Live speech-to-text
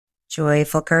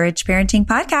Joyful Courage Parenting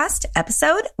Podcast,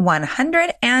 episode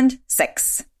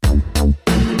 106.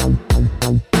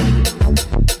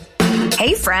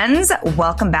 Hey friends,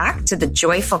 welcome back to the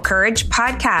Joyful Courage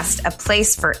Podcast, a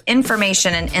place for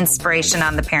information and inspiration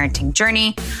on the parenting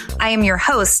journey. I am your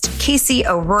host, Casey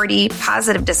O'Rourke,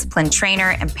 positive discipline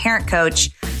trainer and parent coach.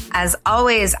 As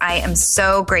always, I am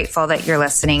so grateful that you're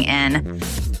listening in.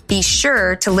 Be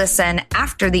sure to listen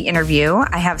after the interview.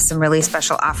 I have some really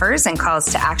special offers and calls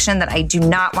to action that I do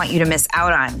not want you to miss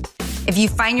out on. If you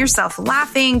find yourself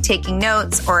laughing, taking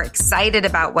notes, or excited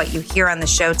about what you hear on the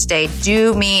show today,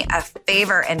 do me a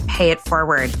favor and pay it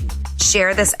forward.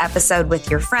 Share this episode with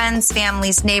your friends,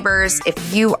 families, neighbors.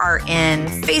 If you are in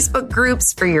Facebook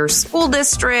groups for your school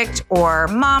district or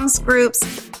moms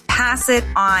groups, pass it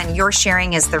on. Your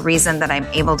sharing is the reason that I'm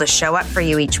able to show up for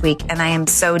you each week, and I am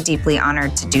so deeply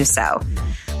honored to do so.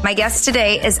 My guest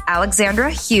today is Alexandra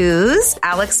Hughes.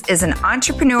 Alex is an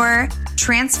entrepreneur,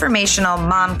 transformational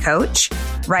mom coach,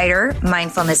 writer,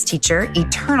 mindfulness teacher,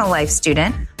 eternal life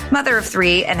student, mother of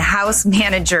 3, and house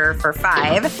manager for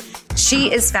 5.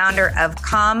 She is founder of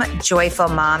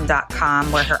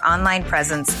CalmJoyfulMom.com, where her online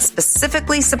presence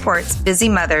specifically supports busy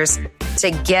mothers to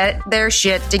get their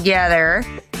shit together,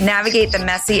 navigate the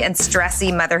messy and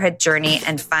stressy motherhood journey,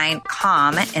 and find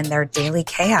calm in their daily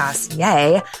chaos.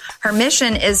 Yay. Her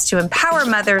mission is to empower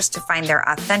mothers to find their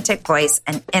authentic voice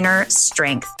and inner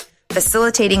strength,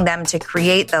 facilitating them to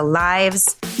create the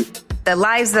lives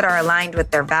that are aligned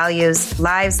with their values,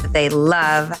 lives that they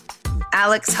love.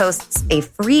 Alex hosts a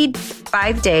free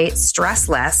 5-day stress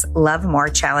less, love more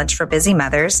challenge for busy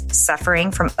mothers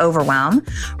suffering from overwhelm,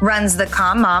 runs the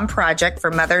Calm Mom Project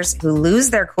for mothers who lose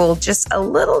their cool just a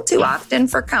little too often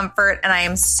for comfort. And I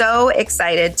am so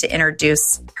excited to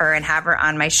introduce her and have her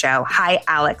on my show. Hi,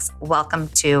 Alex. Welcome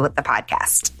to the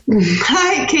podcast.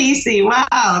 Hi, Casey.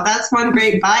 Wow, that's one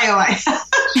great bio I have.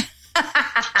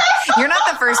 You're not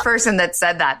the first person that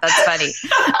said that. That's funny.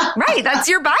 Right. That's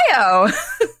your bio.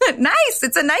 Nice.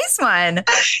 It's a nice one.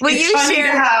 Will it's you funny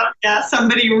share? To have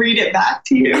somebody read it back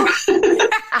to you.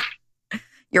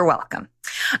 You're welcome.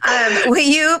 Will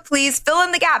you please fill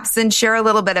in the gaps and share a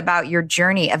little bit about your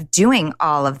journey of doing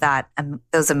all of that,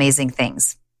 those amazing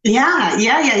things? Yeah.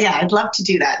 I'd love to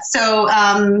do that. So,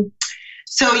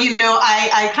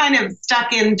 I kind of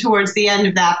stuck in towards the end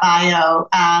of that bio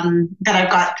that I've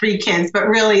got 3 kids, but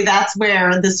really that's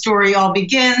where the story all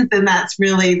begins. And that's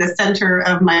really the center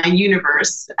of my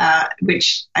universe,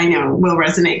 which I know will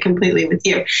resonate completely with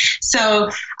you. So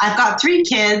I've got 3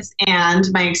 kids, and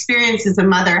my experience as a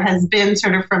mother has been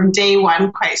sort of from day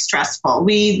one quite stressful.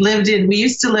 We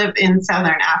used to live in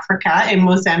Southern Africa, in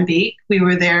Mozambique. We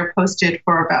were there posted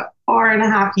for about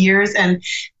 4.5 years, and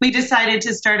we decided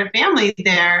to start a family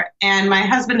there. And my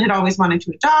husband had always wanted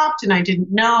to adopt, and I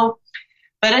didn't know.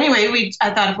 But anyway, I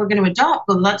thought, if we're going to adopt,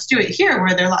 well, let's do it here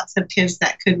where there are lots of kids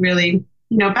that could really,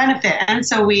 benefit. And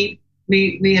so we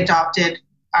adopted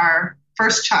our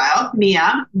first child,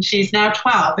 Mia. And she's now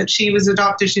 12, but she was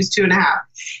adopted. She's 2.5.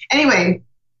 Anyway,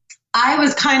 I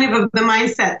was kind of the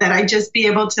mindset that I'd just be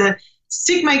able to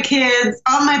stick my kids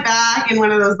on my back in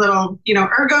one of those little,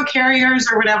 ergo carriers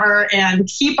or whatever, and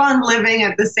keep on living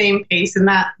at the same pace. And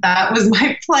that was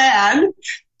my plan.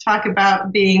 Talk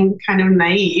about being kind of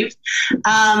naive.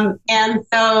 And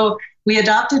so we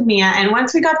adopted Mia. And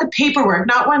once we got the paperwork,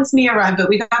 not once Mia arrived, but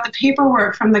we got the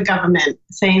paperwork from the government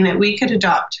saying that we could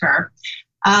adopt her.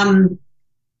 I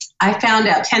found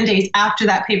out 10 days after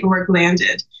that paperwork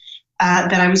landed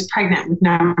that I was pregnant with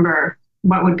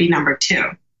what would be number 2.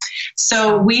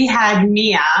 So we had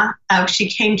Mia. She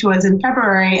came to us in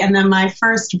February, and then my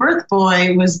first birth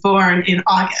boy was born in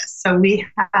August. So we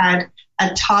had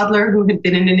a toddler who had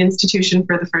been in an institution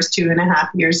for the first 2.5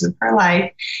 years of her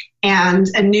life, and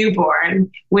a newborn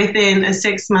within a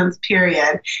 6-month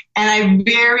period. And I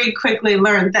very quickly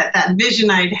learned that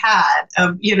vision I'd had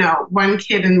of, one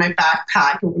kid in my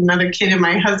backpack and another kid in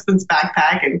my husband's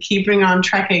backpack and keeping on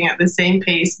trekking at the same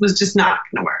pace was just not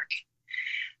going to work.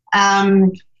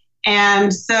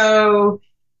 And so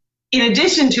in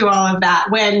addition to all of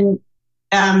that, when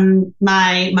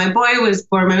my boy was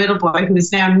born, my middle boy, who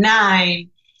is now 9,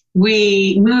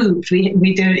 we moved.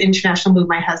 We did an international move.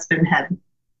 My husband had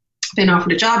been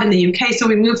offered a job in the UK. So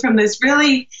we moved from this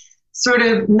really sort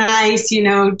of nice,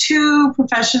 2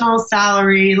 professional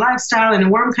salary lifestyle in a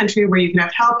warm country where you can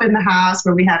have help in the house,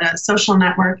 where we had a social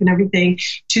network and everything,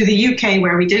 to the UK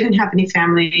where we didn't have any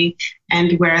family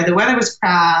and where the weather was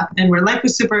crap and where life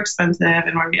was super expensive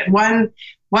and where we had one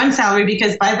salary,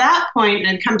 because by that point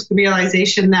I'd come to the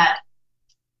realization that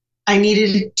I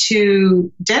needed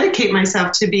to dedicate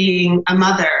myself to being a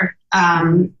mother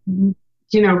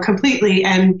completely.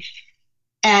 And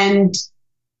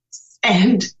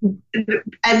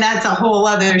that's a whole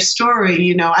other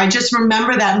story. I just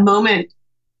remember that moment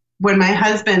when my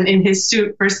husband in his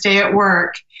suit first day at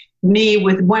work, me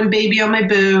with one baby on my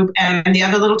boob and the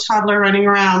other little toddler running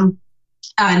around,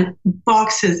 and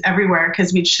boxes everywhere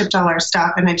because we'd shipped all our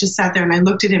stuff. And I just sat there and I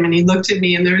looked at him and he looked at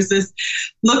me, and there was this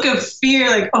look of fear,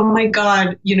 like, oh my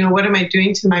God, what am I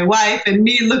doing to my wife? And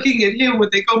me looking at him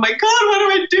with like, oh my God, what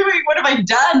am I doing? What have I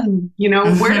done?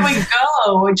 Where do I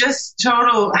go? Just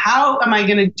total, how am I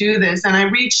going to do this? And I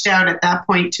reached out at that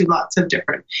point to lots of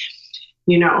different,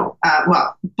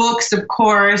 books, of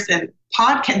course, and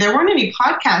podcast. There weren't any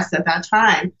podcasts at that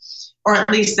time, or at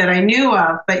least that I knew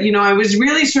of. But, I was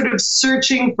really sort of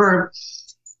searching for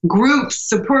groups,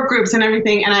 support groups and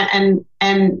everything.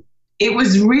 And it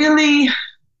was really,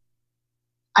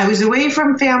 I was away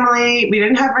from family. We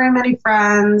didn't have very many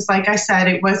friends. Like I said,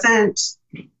 it wasn't,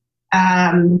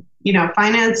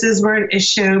 finances were an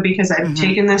issue because I've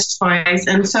taken this choice.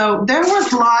 And so there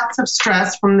was lots of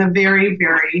stress from the very,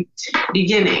 very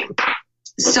beginning.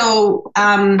 So,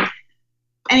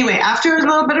 anyway, after a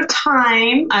little bit of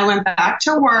time, I went back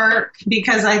to work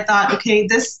because I thought, okay,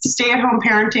 this stay-at-home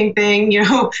parenting thing,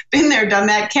 been there, done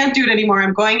that, can't do it anymore.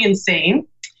 I'm going insane.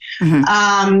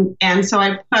 And so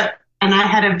I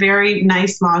had a very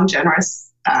nice, long,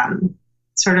 generous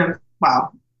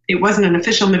it wasn't an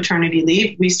official maternity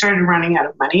leave. We started running out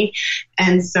of money.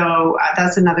 And so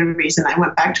that's another reason I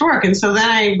went back to work. And so then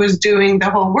I was doing the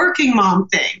whole working mom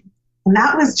thing. And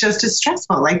that was just as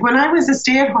stressful. Like when I was a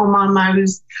stay-at-home mom,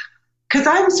 because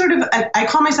I'm I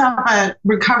call myself a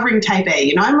recovering type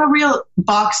A. I'm a real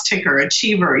box ticker,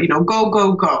 achiever, go,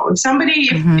 go, go.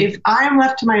 If I'm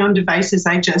left to my own devices,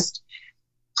 I just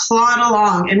plod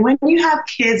along. And when you have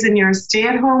kids and you're a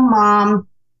stay-at-home mom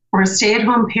or a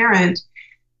stay-at-home parent,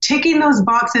 ticking those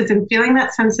boxes and feeling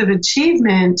that sense of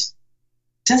achievement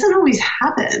doesn't always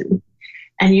happen.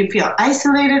 And you feel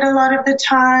isolated a lot of the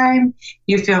time.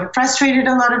 You feel frustrated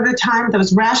a lot of the time.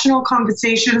 Those rational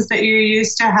conversations that you're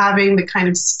used to having, the kind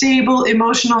of stable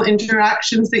emotional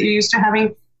interactions that you're used to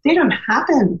having, they don't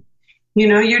happen.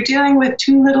 You're dealing with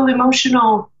two little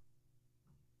emotional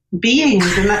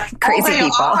beings, and that's crazy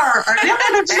people.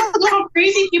 They're just little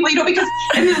crazy people, because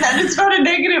and it's not a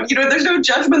negative. There's no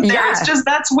judgment there. Yeah. It's just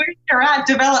that's where you're at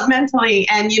developmentally,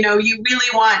 and you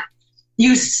really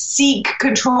you seek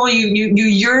control, you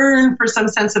yearn for some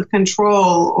sense of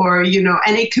control, or, and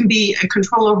it can be a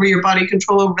control over your body,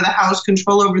 control over the house,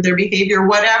 control over their behavior,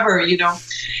 whatever, you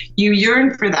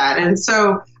yearn for that. And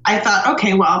so I thought,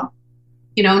 okay, well,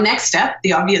 next step,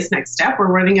 the obvious next step,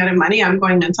 we're running out of money, I'm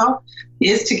going mental,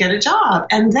 is to get a job.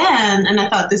 And I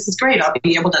thought, this is great. I'll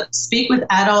be able to speak with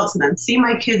adults and then see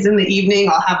my kids in the evening.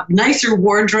 I'll have a nicer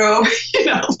wardrobe,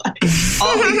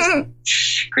 all these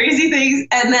crazy things.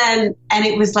 And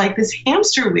it was like this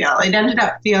hamster wheel. It ended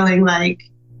up feeling like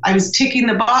I was ticking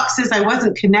the boxes. I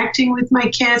wasn't connecting with my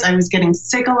kids. I was getting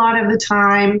sick a lot of the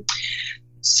time.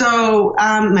 So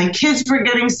my kids were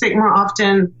getting sick more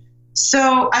often.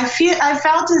 So I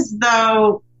felt as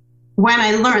though when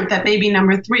I learned that baby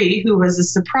number 3, who was a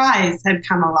surprise, had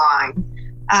come along,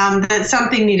 that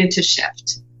something needed to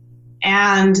shift.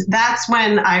 And that's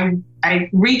when I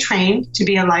retrained to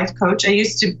be a life coach. I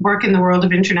used to work in the world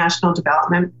of international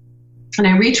development, and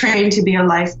I retrained to be a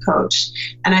life coach,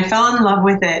 and I fell in love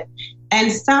with it.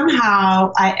 And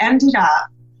somehow I ended up,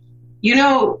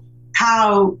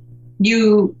 how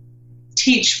you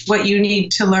teach what you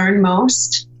need to learn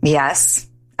most? Yes,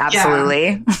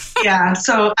 absolutely. Yeah.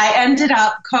 So I ended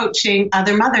up coaching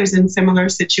other mothers in similar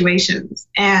situations.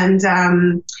 And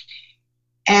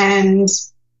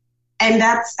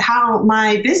that's how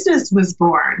my business was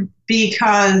born,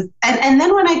 because, and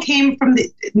then when I came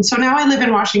so now I live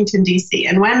in Washington, DC.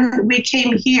 And when we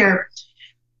came here,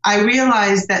 I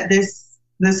realized that this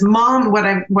mom, what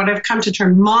I've come to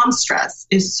term mom stress,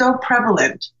 is so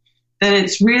prevalent that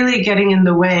it's really getting in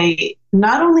the way,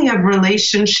 not only of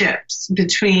relationships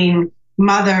between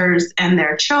mothers and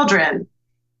their children,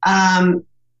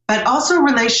 but also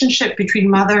relationship between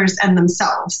mothers and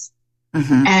themselves,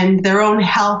 and their own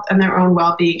health and their own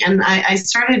well-being. And I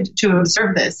started to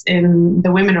observe this in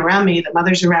the women around me, the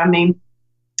mothers around me,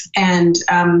 and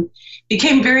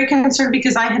became very concerned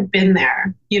because I had been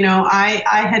there.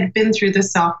 I had been through the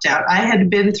self-doubt. I had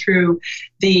been through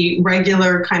the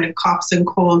regular kind of coughs and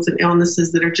colds and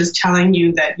illnesses that are just telling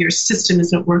you that your system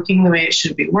isn't working the way it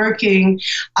should be working.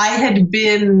 I had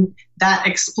been that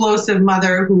explosive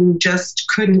mother who just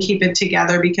couldn't keep it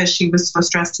together because she was so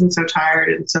stressed and so tired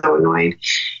and so annoyed.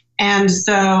 And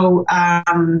so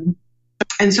that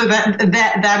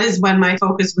is when my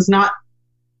focus was not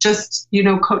just,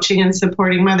 coaching and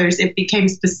supporting mothers. It became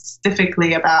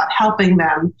specifically about helping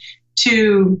them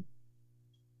to,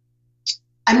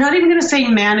 I'm not even going to say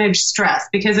manage stress,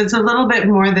 because it's a little bit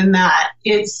more than that.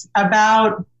 It's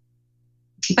about,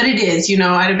 but it is,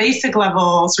 at a basic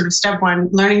level, sort of step one,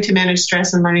 learning to manage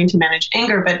stress and learning to manage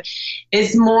anger. But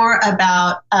it's more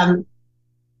about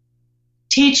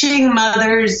teaching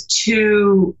mothers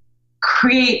to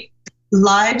create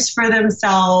lives for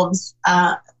themselves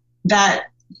that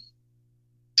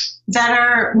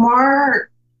are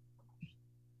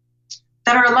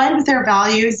aligned with their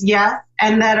values, yes,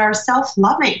 and that are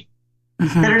self-loving,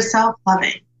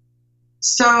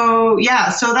 So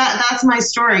that's my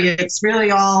story. It's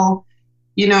really all,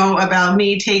 about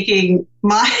me taking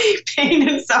my pain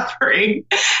and suffering,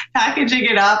 packaging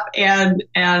it up, and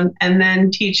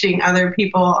then teaching other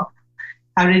people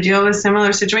how to deal with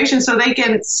similar situations so they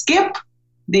can skip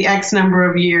the X number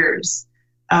of years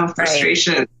of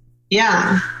frustration. Right.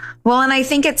 Yeah. Well, and I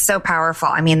think it's so powerful.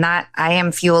 I mean, that I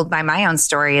am fueled by my own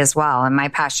story as well. And my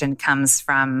passion comes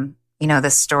from, the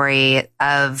story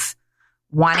of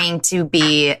wanting to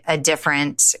be a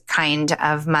different kind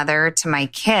of mother to my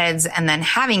kids, and then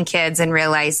having kids and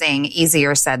realizing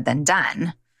easier said than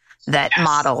done, that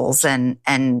models and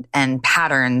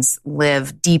patterns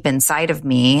live deep inside of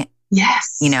me.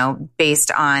 Yes.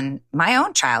 Based on my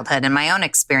own childhood and my own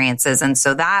experiences. And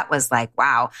so that was like,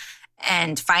 wow.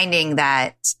 And finding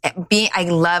that I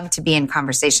love to be in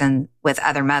conversation with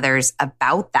other mothers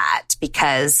about that,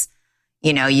 because,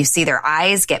 you see their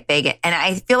eyes get big. And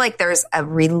I feel like there's a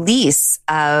release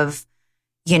of,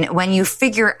 when you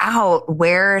figure out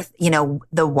where,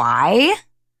 the why,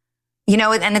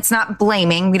 and it's not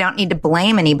blaming. We don't need to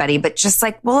blame anybody, but just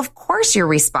like, well, of course you're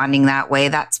responding that way.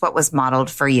 That's what was modeled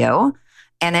for you.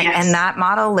 And and that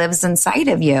model lives inside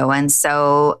of you. And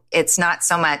so it's not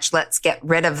so much let's get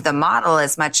rid of the model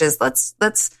as much as let's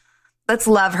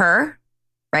love her,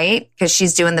 right? Because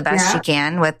she's doing the best she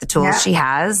can with the tools she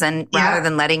has. And rather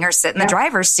than letting her sit in the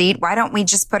driver's seat, why don't we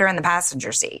just put her in the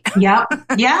passenger seat? Yeah.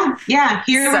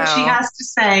 Hear what she has to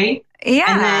say. Yeah.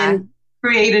 And then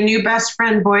create a new best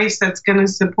friend voice that's going to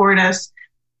support us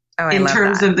in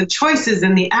terms of the choices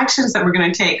and the actions that we're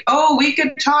going to take. Oh, we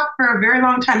could talk for a very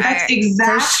long time. That's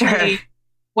exactly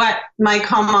what my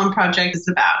Calm Mom project is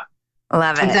about.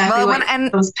 Love it. Exactly.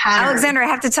 And those patterns. Alexandra, I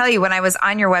have to tell you, when I was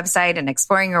on your website and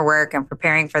exploring your work and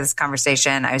preparing for this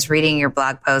conversation, I was reading your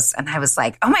blog posts and I was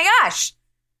like, oh my gosh,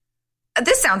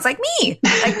 this sounds like me.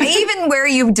 Like even where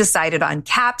you've decided on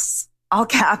caps, all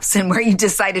caps, and where you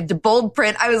decided to bold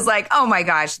print, I was like, oh my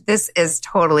gosh, this is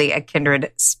totally a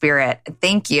kindred spirit.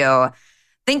 Thank you.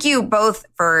 Thank you both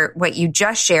for what you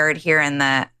just shared here in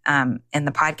the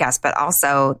podcast, but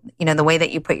also, the way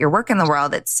that you put your work in the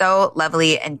world. It's so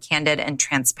lovely and candid and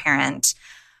transparent.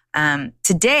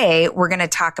 Today, we're going to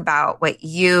talk about what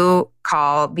you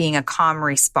call being a calm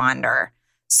responder.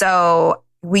 So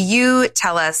will you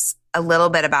tell us a little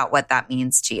bit about what that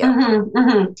means to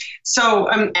you? So,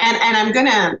 and I'm going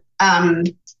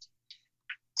to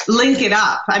link it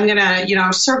up. I'm going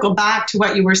to, circle back to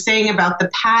what you were saying about the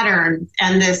patterns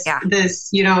and this,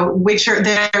 which are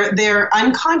they're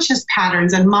unconscious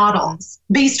patterns and models,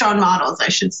 based on models, I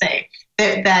should say,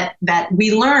 that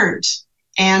we learned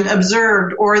and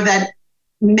observed, or that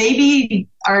maybe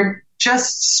are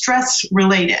just stress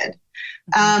related.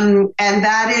 And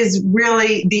that is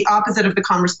really the opposite of the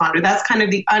calm responder. That's kind of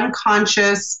the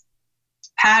unconscious,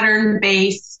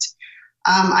 pattern-based,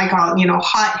 I call it,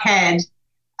 hothead,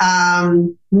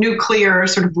 nuclear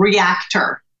sort of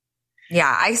reactor.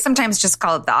 Yeah, I sometimes just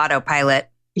call it the autopilot.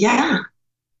 Yeah.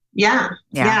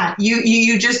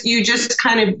 You just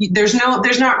kind of, there's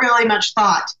not really much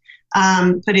thought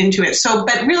put into it. So,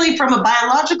 but really from a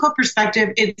biological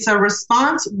perspective, it's a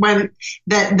response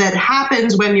that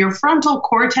happens when your frontal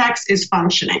cortex is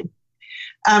functioning.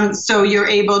 So you're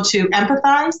able to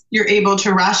empathize, you're able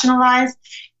to rationalize,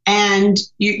 and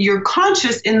you're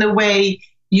conscious in the way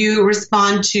you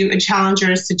respond to a challenge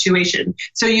or a situation.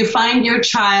 So you find your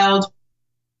child.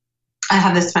 I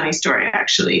have this funny story,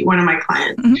 actually. One of my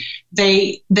clients,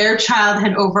 their child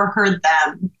had overheard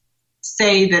them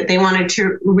say that they wanted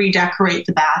to redecorate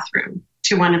the bathroom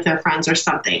to one of their friends or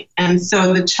something. And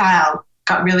so the child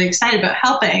got really excited about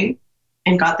helping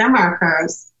and got their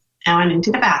markers and went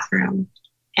into the bathroom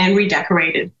and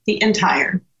redecorated the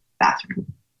entire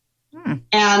bathroom.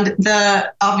 And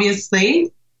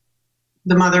obviously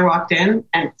the mother walked in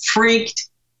and freaked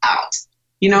out,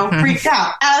 freaked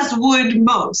out, as would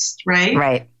most, right?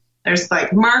 Right. There's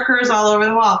like markers all over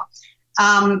the wall.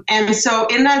 And so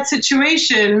in that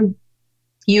situation,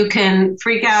 you can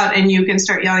freak out and you can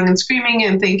start yelling and screaming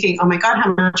and thinking, oh my God,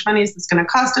 how much money is this going to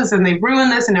cost us? And they've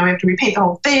ruined this and now we have to repay the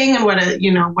whole thing. And what a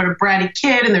bratty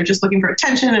kid. And they're just looking for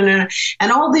attention.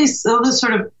 And all this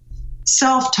sort of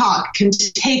self-talk can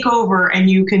take over, and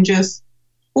you can take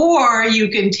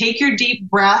your deep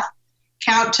breath,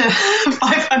 count to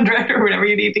 500 or whatever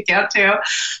you need to count to,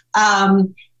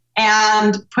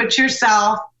 and put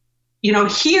yourself,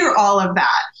 hear all of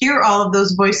that, hear all of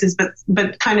those voices,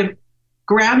 but kind of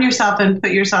ground yourself and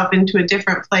put yourself into a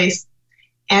different place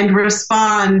and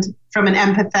respond from an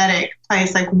empathetic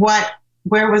place. Like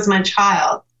where was my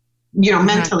child?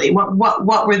 Mentally,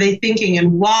 what were they thinking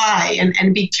and why?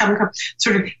 And become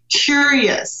sort of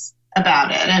curious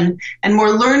about it and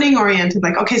more learning oriented.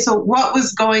 Like, okay, so what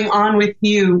was going on with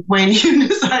you when you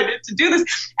decided to do this?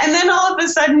 And then all of a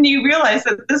sudden you realize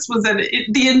that this was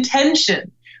the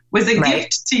intention was a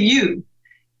gift to you,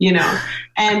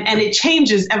 and it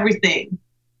changes everything.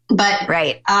 But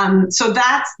so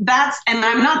that's, and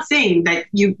I'm not saying that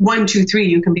 1, 2, 3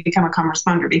 you can become a calm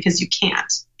responder, because you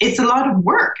can't. It's a lot of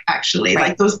work, actually.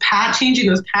 Like changing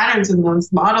those patterns and those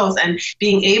models and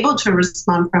being able to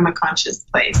respond from a conscious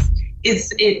place.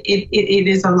 It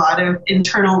is a lot of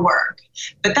internal work.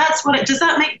 But that's what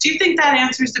do you think that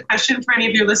answers the question for any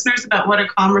of your listeners about what a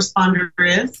calm responder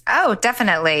is? Oh,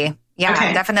 definitely. Yeah,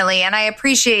 okay. Definitely. And I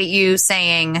appreciate you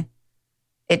saying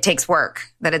it takes work,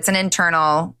 that it's an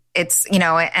internal. It's,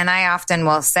 and I often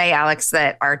will say, Alex,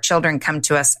 that our children come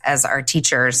to us as our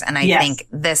teachers. And I think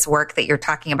this work that you're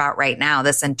talking about right now,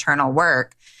 this internal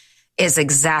work, is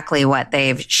exactly what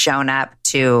they've shown up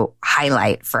to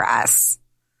highlight for us.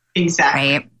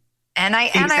 Exactly. Right. And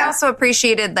I also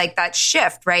appreciated that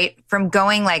shift, right? From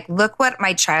going look what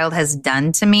my child has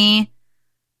done to me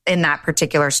in that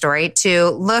particular story, to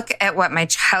look at what my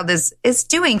child is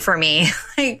doing for me.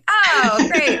 Oh,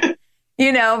 great.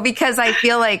 Because I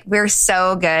feel like we're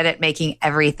so good at making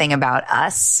everything about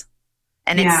us.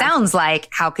 And it sounds like,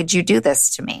 how could you do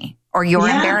this to me? Or you're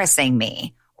embarrassing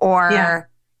me, or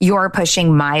you're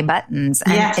pushing my buttons.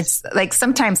 And it's like,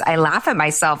 sometimes I laugh at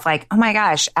myself like, oh my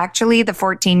gosh, actually the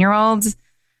 14-year-old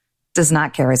does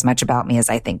not care as much about me as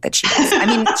I think that she does. I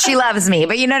mean, she loves me,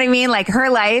 but you know what I mean? Like, her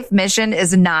life mission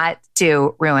is not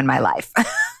to ruin my life.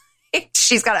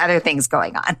 She's got other things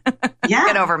going on.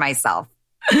 Get over myself.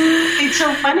 It's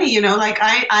so funny,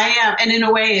 I and in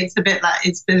a way it's a bit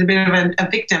of a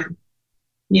victim,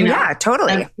 Yeah,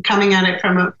 totally. Coming at it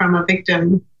from a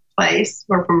victim place,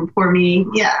 or from poor me.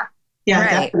 Yeah.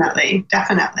 Right.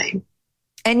 Definitely.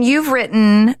 And you've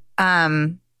written,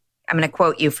 I'm going to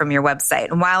quote you from your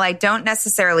website. And while I don't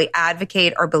necessarily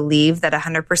advocate or believe that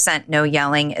 100% no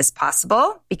yelling is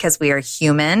possible, because we are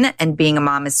human and being a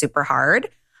mom is super hard,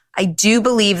 I do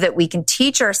believe that we can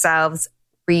teach ourselves,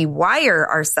 rewire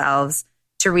ourselves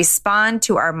to respond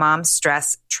to our mom's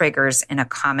stress triggers in a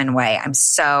common way. I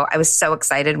was so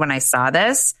excited when I saw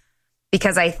this,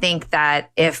 because I think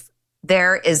that if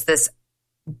there is this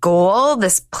goal,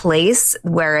 this place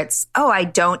where it's, I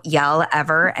don't yell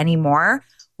ever anymore,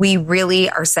 we really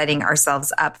are setting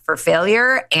ourselves up for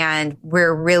failure. And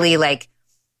we're really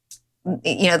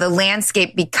the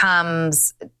landscape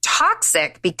becomes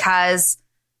toxic, because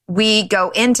we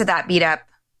go into that beat up.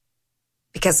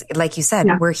 Because like you said,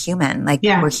 we're human,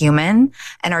 we're human,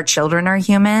 and our children are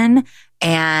human,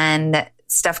 and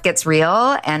stuff gets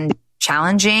real and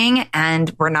challenging,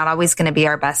 and we're not always going to be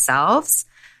our best selves.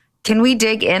 Can we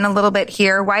dig in a little bit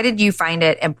here? Why did you find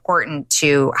it important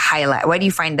to highlight? Why do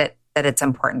you find that it's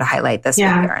important to highlight this with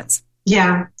parents?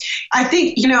 Yeah. I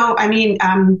think,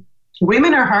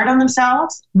 women are hard on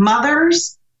themselves.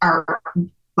 Mothers are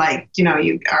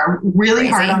you are really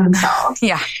hard on themselves.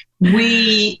 Yeah.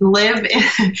 We live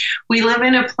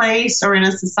in a place, or in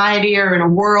a society, or in a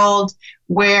world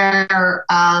where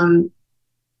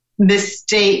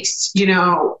mistakes,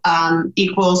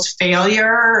 equals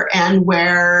failure, and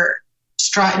where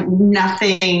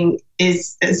nothing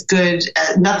is as good,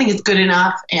 nothing is good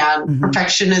enough, and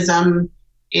perfectionism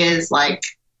is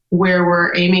where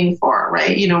we're aiming for,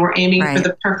 right? We're aiming for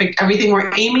the perfect everything.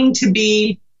 We're aiming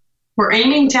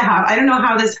to have, I don't know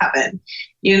how this happened,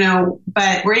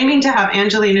 but we're aiming to have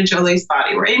Angelina Jolie's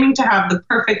body. We're aiming to have the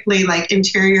perfectly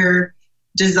interior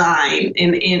design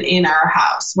in our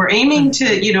house. We're aiming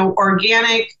to,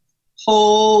 organic,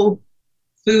 whole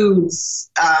foods,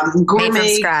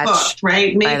 gourmet cooked,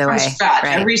 right? Made from scratch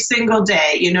every single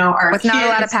day, our with kids, not a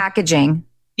lot of packaging.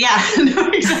 Yeah, no,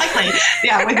 exactly.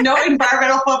 Yeah, with no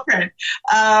environmental footprint.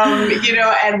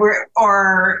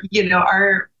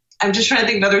 I'm just trying to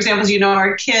think of other examples.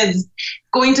 Our kids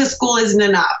going to school isn't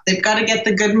enough. They've got to get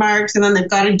the good marks, and then they've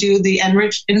got to do the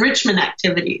enrichment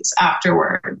activities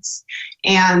afterwards.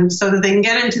 and so that they can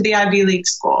get into the Ivy League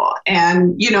school.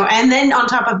 And, and then on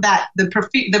top of that,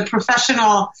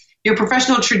 your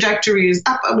professional trajectory is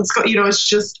up. It's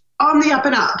just on the up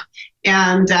and up.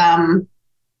 And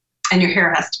your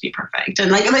hair has to be perfect.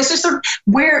 And it's just sort of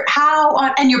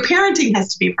and your parenting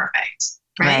has to be perfect.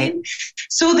 Right?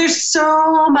 So there's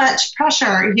so much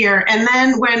pressure here. And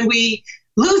then when we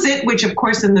lose it, which of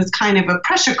course in this kind of a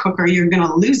pressure cooker, you're going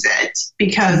to lose it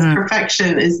because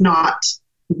perfection is not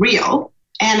real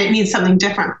and it means something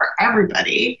different for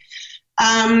everybody.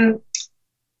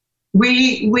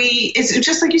 It's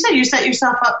just like you said, you set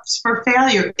yourself up for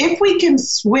failure. If we can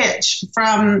switch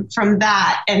from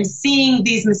that and seeing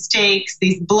these mistakes,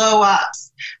 these blow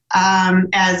ups,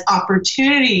 as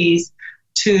opportunities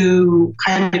to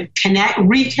kind of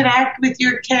reconnect with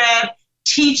your kid,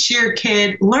 teach your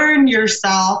kid, learn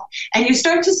yourself, and you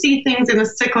start to see things in a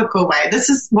cyclical way. This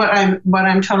is what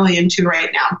I'm totally into right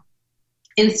now.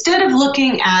 Instead of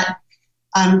looking at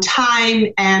time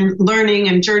and learning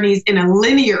and journeys in a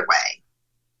linear way,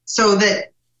 so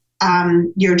that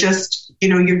you're just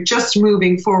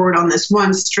moving forward on this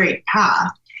one straight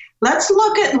path. Let's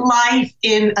look at life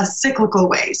in a cyclical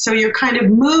way. So you're kind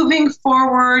of moving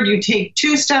forward, you take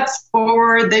 2 steps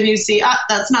forward, then you see,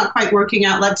 that's not quite working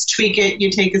out, let's tweak it,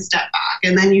 you take a step back,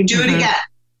 and then you do it again,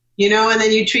 and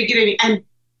then you tweak it. And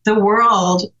the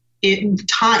world,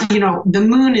 the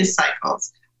moon is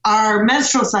cycles. Our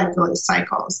menstrual cycle is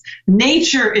cycles.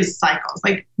 Nature is cycles.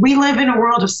 We live in a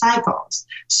world of cycles.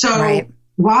 So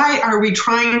why are we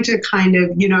trying to kind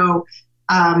of,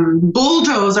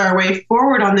 bulldoze our way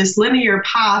forward on this linear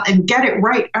path and get it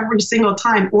right every single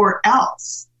time, or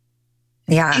else?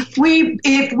 Yeah.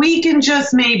 If we can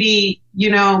just maybe,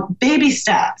 baby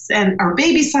steps or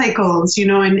baby cycles,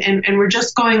 and we're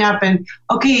just going up and,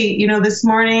 okay, this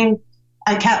morning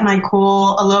I kept my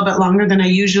cool a little bit longer than I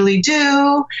usually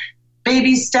do.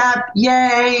 Baby step,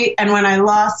 yay. And when I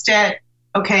lost it,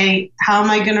 okay, how am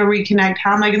I going to reconnect?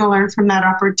 How am I going to learn from that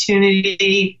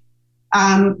opportunity?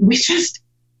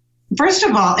 First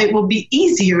of all, it will be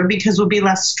easier because we'll be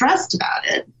less stressed about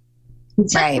it.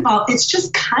 And second of all, it's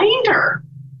just kinder.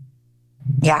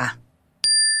 Yeah.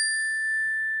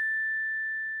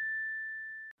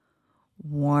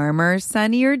 Warmer,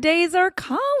 sunnier days are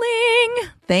calling.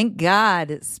 Thank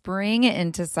God. Spring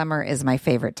into summer is my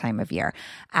favorite time of year.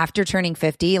 After turning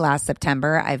 50 last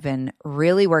September, I've been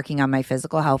really working on my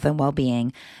physical health and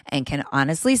well-being, and can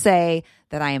honestly say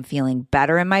that I am feeling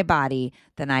better in my body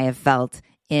than I have felt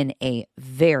in a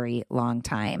very long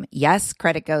time. Yes,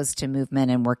 credit goes to movement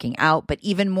and working out, but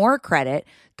even more credit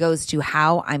goes to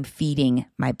how I'm feeding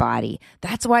my body.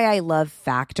 That's why I love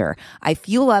Factor. I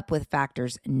fuel up with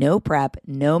Factor's no prep,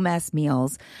 no mess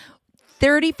meals,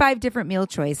 35 different meal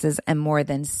choices, and more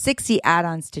than 60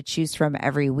 add-ons to choose from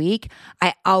every week.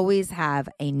 I always have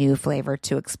a new flavor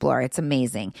to explore. It's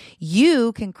amazing.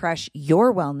 You can crush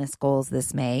your wellness goals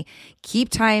this May, keep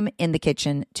time in the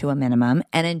kitchen to a minimum,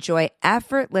 and enjoy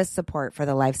effortless support for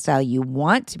the lifestyle you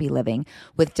want to be living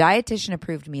with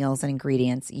dietitian-approved meals and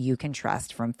ingredients you can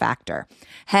trust from Factor.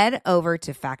 Head over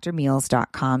to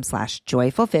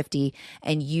factormeals.com/joyful50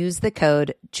 and use the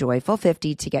code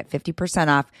joyful50 to get 50%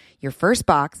 off your first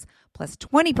box plus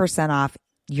 20% off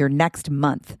your next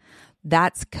month.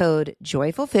 That's code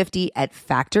joyful50 at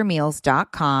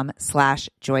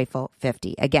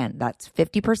factormeals.com/joyful50. Again, that's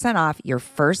 50% off your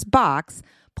first box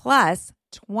plus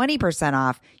 20%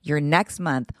 off your next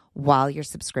month while your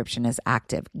subscription is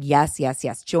active. Yes, yes,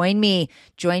 yes. Join me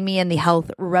in the health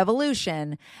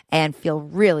revolution and feel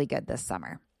really good this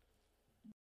summer.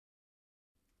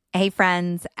 Hey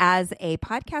friends, as a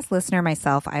podcast listener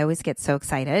myself, I always get so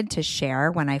excited to share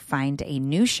when I find a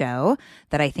new show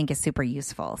that I think is super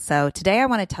useful. So today I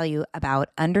want to tell you about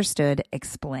Understood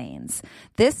Explains.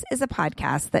 This is a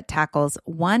podcast that tackles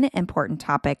one important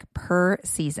topic per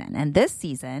season. And this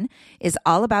season is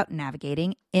all about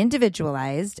navigating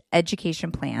individualized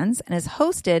education plans and is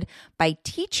hosted by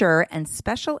teacher and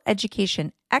special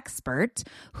education expert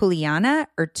Juliana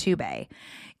Urtubey.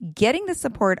 Getting the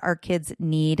support our kids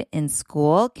need in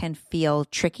school can feel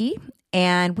tricky,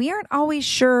 and we aren't always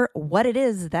sure what it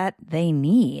is that they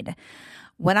need.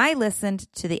 When I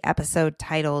listened to the episode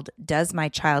titled, "Does My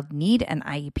Child Need an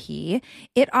IEP?"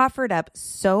 it offered up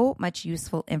so much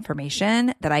useful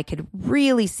information that I could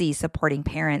really see supporting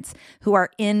parents who are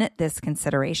in this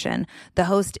consideration. The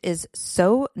host is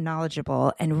so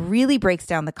knowledgeable and really breaks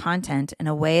down the content in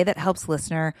a way that helps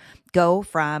listener go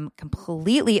from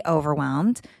completely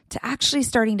overwhelmed to actually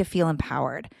starting to feel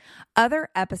empowered. Other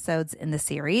episodes in the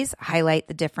series highlight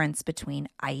the difference between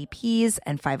IEPs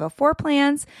and 504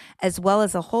 plans, as well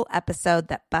as a whole episode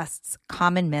that busts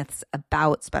common myths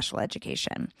about special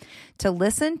education. To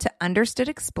listen to Understood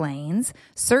Explains,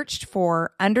 search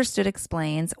for Understood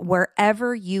Explains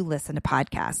wherever you listen to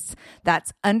podcasts.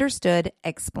 That's Understood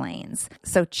Explains.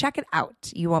 So check it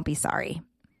out. You won't be sorry.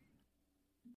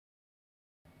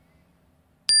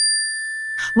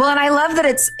 Well, and I love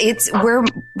that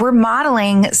we're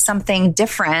modeling something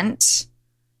different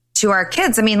to our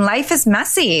kids. I mean, life is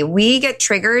messy. We get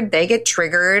triggered, they get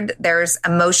triggered. There's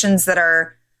emotions that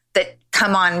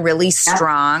come on really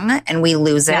strong and we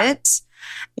lose it.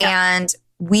 And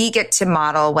we get to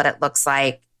model what it looks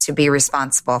like to be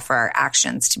responsible for our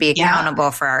actions, to be accountable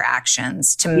for our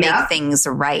actions, to make things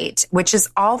right, which is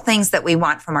all things that we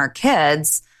want from our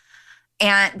kids.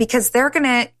 And because they're going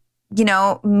to,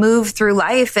 move through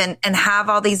life and have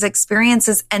all these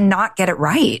experiences and not get it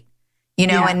right,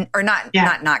 not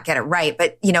get it right,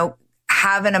 but,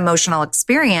 have an emotional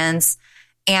experience.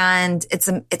 And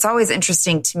it's always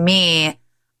interesting to me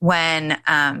when,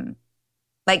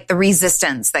 like the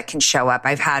resistance that can show up.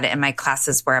 I've had it in my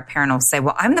classes where a parent will say,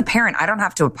 well, I'm the parent. I don't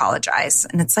have to apologize.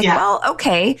 And it's like, well,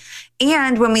 okay.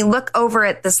 And when we look over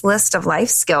at this list of life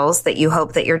skills that you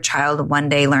hope that your child one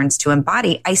day learns to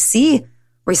embody, I see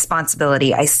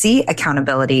responsibility. I see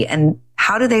accountability. And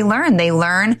how do they learn? They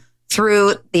learn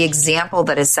through the example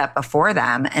that is set before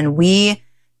them. And we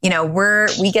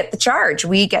get the charge.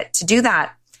 We get to do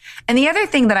that. And the other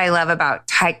thing that I love about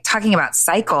talking about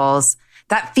cycles,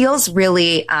 that feels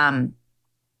really,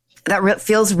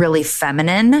 feels really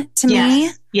feminine to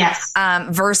me. Yes.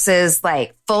 Versus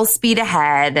like full speed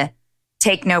ahead,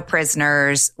 take no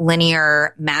prisoners,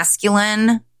 linear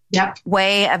masculine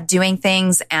way of doing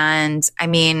things. And I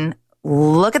mean,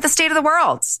 look at the state of the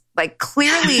world. Like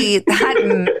clearly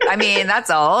that's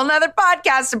a whole nother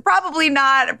podcast and probably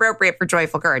not appropriate for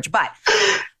Joyful Courage, but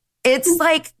it's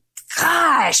like,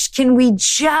 gosh, can we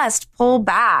just pull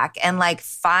back and like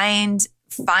find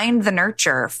the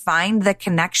nurture, find the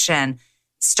connection,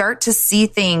 start to see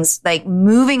things like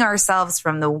moving ourselves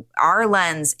from our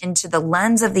lens into the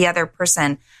lens of the other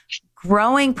person,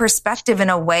 growing perspective in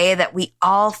a way that we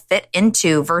all fit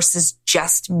into versus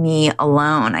just me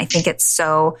alone. I think it's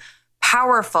so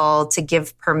powerful to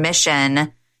give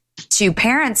permission to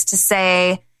parents to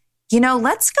say,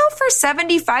 let's go for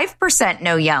 75%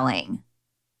 no yelling.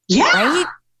 Yeah. Right?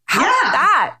 How about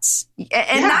that?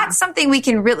 And that's something we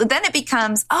can really, then it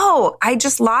becomes, oh, I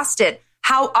just lost it.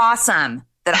 How awesome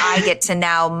that I get to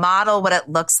now model what it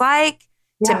looks like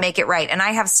to make it right. And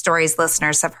I have stories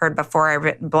listeners have heard before. I've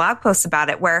written blog posts about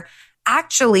it where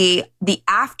actually the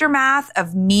aftermath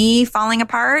of me falling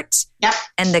apart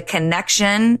and the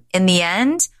connection in the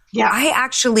end, I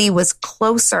actually was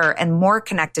closer and more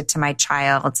connected to my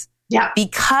child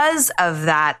because of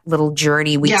that little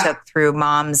journey we took through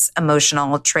mom's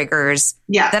emotional triggers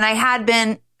than I had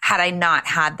been had I not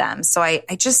had them. So I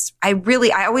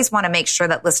always want to make sure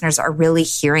that listeners are really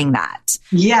hearing that.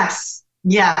 Yes.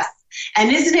 Yes.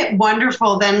 And isn't it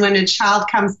wonderful then when a child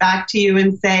comes back to you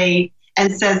and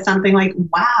says something like,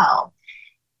 wow,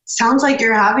 sounds like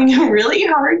you're having a really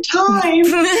hard time. Do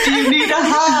you need a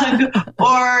hug?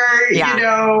 Or,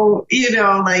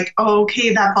 like,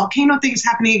 okay, that volcano thing's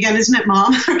happening again, isn't it,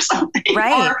 Mom? Or something.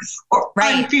 Right. Or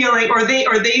I'm feeling, or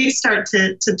they start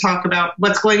to talk about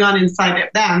what's going on inside of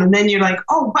them. And then you're like,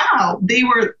 oh, wow, they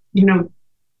were,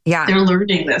 they're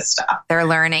learning this stuff. They're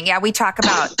learning. Yeah, we talk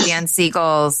about Dan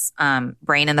Siegel's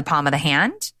brain in the palm of the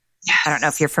hand. Yes. I don't know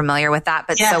if you're familiar with that,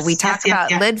 but so we talk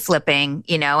about lid flipping,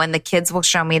 and the kids will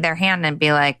show me their hand and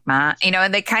be like, Ma,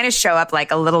 and they kind of show up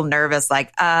like a little nervous,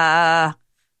 like, Mom,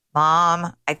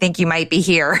 I think you might be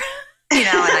here, and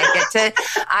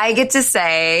I get to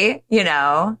say,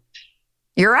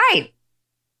 you're right.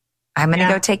 I'm going to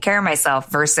go take care of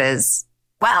myself versus,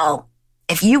 well,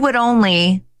 if you would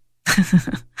only,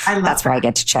 that's where I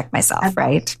get to check myself.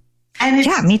 Right. And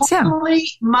it's me totally too.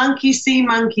 Monkey see,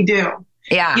 monkey do.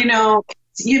 Yeah. How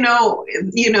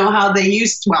they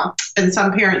used to, and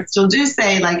some parents still do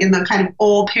say, like in the kind of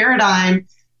old paradigm,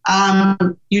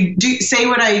 you do say do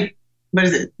what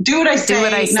I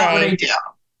say, not what I do.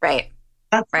 Right.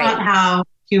 That's not how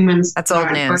humans. That's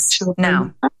old news.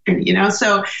 No.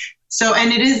 So,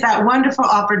 and it is that wonderful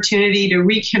opportunity to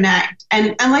reconnect.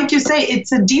 And like you say,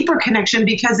 it's a deeper connection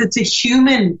because it's a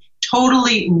human,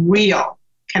 totally real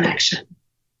connection.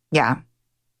 Yeah.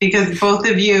 Because both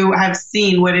of you have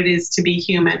seen what it is to be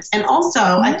human. And also,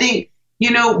 I think,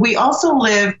 we also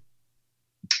live,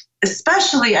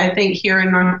 especially I think here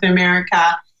in North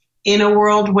America, in a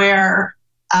world where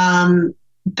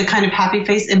the kind of happy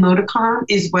face emoticon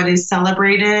is what is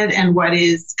celebrated and what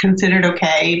is considered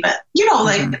okay. But,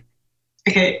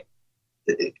 okay,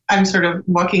 I'm sort of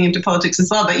walking into politics as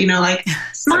well, but,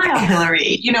 smile, okay.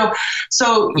 Hillary,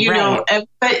 so,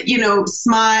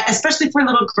 smile, especially for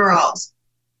little girls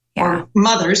or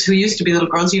mothers who used to be little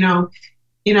girls,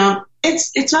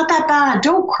 it's not that bad.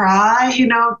 Don't cry,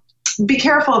 be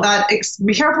careful of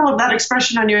that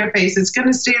expression on your face. It's going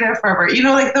to stay there forever.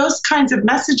 Those kinds of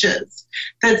messages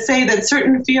that say that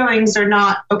certain feelings are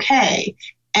not okay.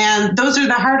 And those are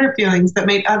the harder feelings that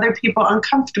make other people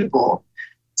uncomfortable.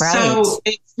 Right. So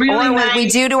it's really or nice. What we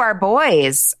do to our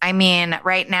boys. I mean,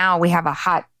 right now we have a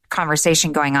hot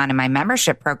conversation going on in my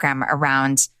membership program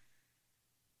around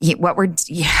what we're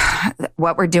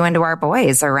doing to our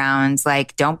boys around,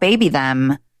 like, don't baby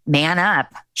them, man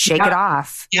up, shake it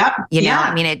off. Yeah.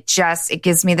 I mean, it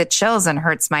gives me the chills and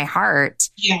hurts my heart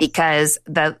because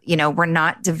we're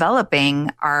not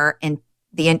developing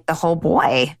the whole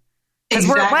boy. Because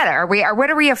what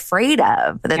are we afraid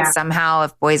of? That somehow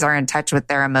if boys are in touch with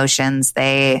their emotions,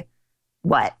 they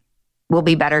will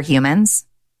be better humans,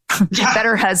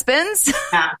 better husbands.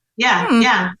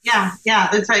 Yeah.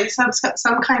 It's like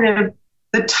some kind of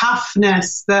the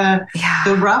toughness, the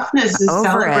roughness is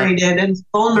celebrated, and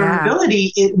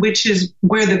vulnerability, which is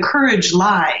where the courage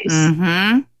lies,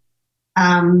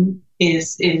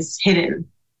 is hidden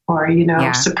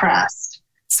or suppressed.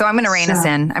 So I'm going to rein us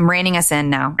in. I'm reining us in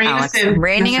now, Alex. I'm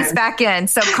reining us back in.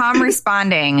 So calm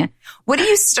responding. What do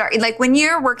you start? Like when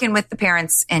you're working with the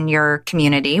parents in your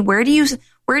community, where do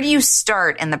you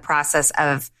start in the process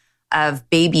of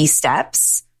baby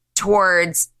steps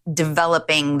towards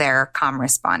developing their calm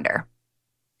responder?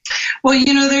 Well,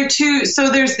 there are two.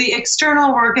 So there's the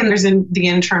external work and there's the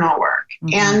internal work.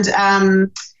 And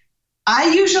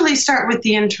I usually start with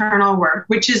the internal work,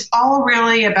 which is all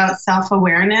really about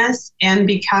self-awareness and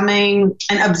becoming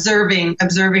and observing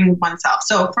oneself.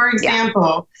 So, for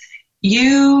example,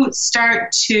 you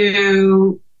start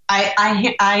to,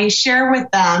 I share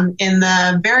with them in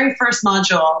the very first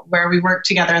module where we work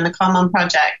together in the Calm Mom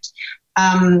Project,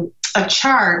 a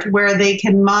chart where they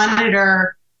can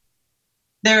monitor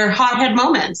their hothead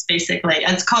moments, basically.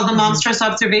 It's called the Mom Stress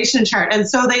Observation Chart. And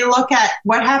so they look at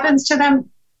what happens to them.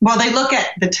 Well, they look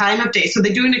at the time of day. So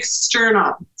they do an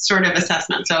external sort of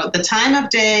assessment. So the time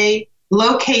of day,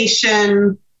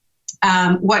 location,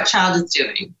 what child is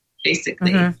doing,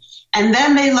 basically. And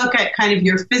then they look at kind of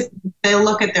they'll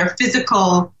look at their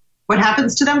physical, what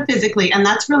happens to them physically. And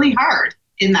that's really hard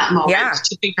in that moment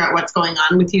to figure out what's going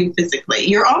on with you physically.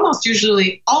 You're almost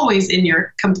usually always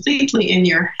completely in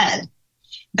your head.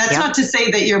 That's not to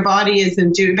say that your body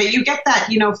isn't doing, but you get that,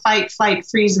 fight, flight,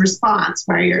 freeze response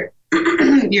where you're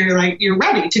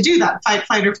ready to do that fight,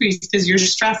 flight, or freeze because you're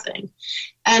stressing.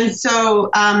 And so,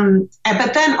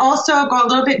 but then also go a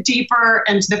little bit deeper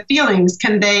into the feelings.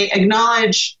 Can they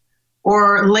acknowledge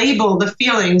or label the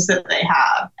feelings that they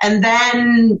have? And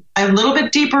then a little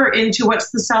bit deeper into what's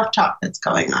the self-talk that's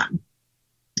going on.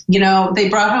 They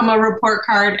brought home a report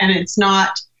card and it's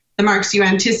not the marks you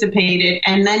anticipated.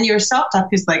 And then your self-talk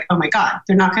is like, oh my God,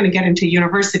 they're not going to get into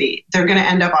university. They're going to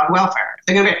end up on welfare.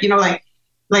 They're going to,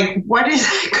 like what is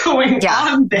going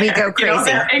on there? We go crazy.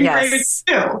 They're in grade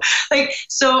 2.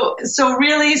 So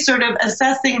really sort of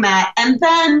assessing that. And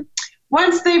then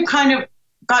once they've kind of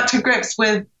got to grips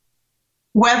with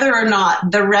whether or not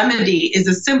the remedy is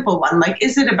a simple one, like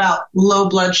is it about low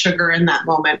blood sugar in that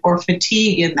moment or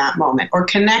fatigue in that moment or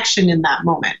connection in that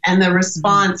moment? And the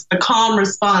response, the calm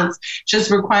response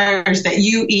just requires that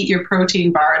you eat your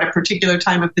protein bar at a particular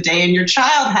time of the day and your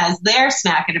child has their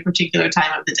snack at a particular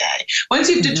time of the day. Once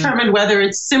you've determined whether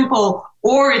it's simple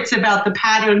or it's about the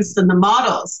patterns and the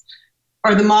models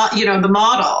or the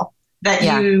model that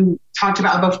you talked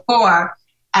about before,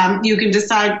 you can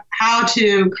decide how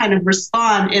to kind of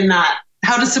respond in that,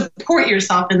 how to support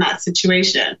yourself in that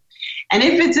situation. And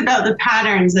if it's about the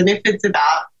patterns and if it's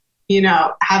about,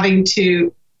 having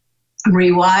to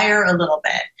rewire a little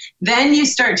bit, then you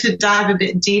start to dive a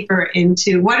bit deeper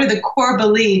into what are the core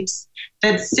beliefs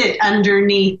that sit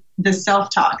underneath the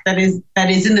self-talk that is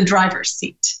in the driver's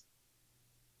seat.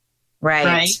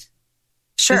 Right?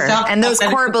 Sure. And those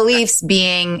core beliefs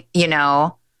being,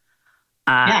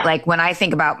 like when I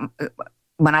think about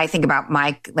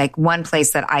my, like one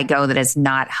place that I go that is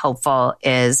not helpful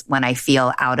is when I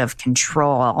feel out of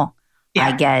control,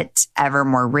 I get ever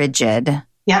more rigid.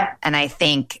 And I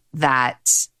think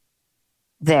that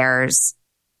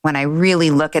when I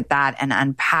really look at that and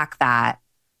unpack that,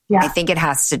 I think it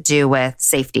has to do with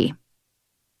safety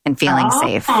and feeling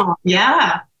safe.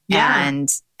 Yeah.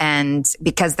 And And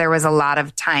because there was a lot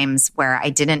of times where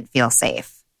I didn't feel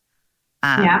safe.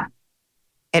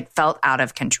 It felt out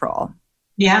of control.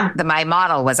 Yeah. My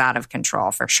model was out of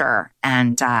control for sure.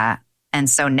 And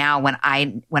so now when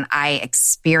I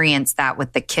experience that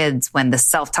with the kids, when the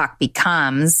self-talk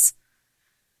becomes,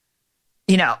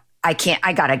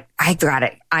 I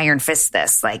gotta iron fist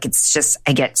this. Like, it's just,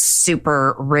 I get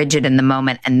super rigid in the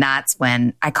moment. And that's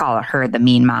when I call her the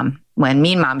mean mom. When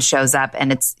mean mom shows up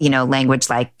and it's, language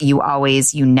like you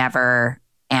always, you never,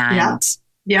 and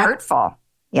hurtful.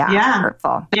 Yeah.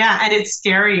 Hurtful. Yeah. And it's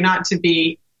scary not to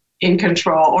be in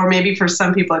control, or maybe for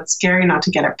some people, it's scary not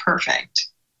to get it perfect,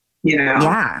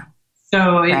 Yeah.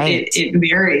 So it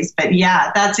varies, but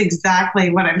yeah, that's exactly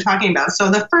what I'm talking about. So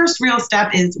the first real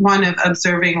step is one of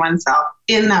observing oneself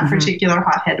in that particular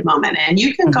hothead moment. And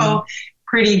you can go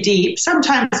pretty deep.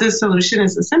 Sometimes the solution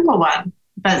is a simple one,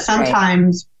 but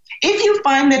sometimes if you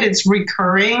find that it's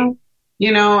recurring,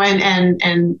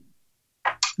 and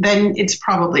then it's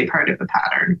probably part of the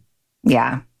pattern.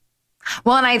 Yeah.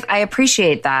 Well, and I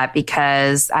appreciate that,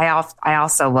 because I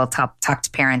also will talk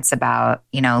to parents about,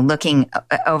 looking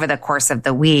over the course of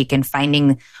the week and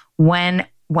finding when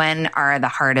are the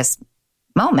hardest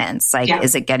moments. Like,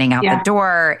 is it getting out the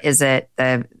door? Is it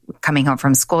the coming home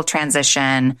from school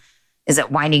transition? Is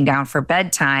it winding down for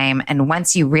bedtime? And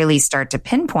once you really start to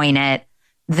pinpoint it,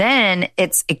 then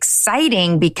it's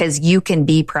exciting because you can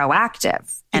be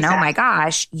proactive. And oh my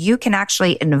gosh, you can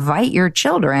actually invite your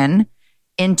children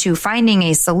into finding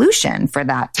a solution for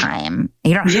that time.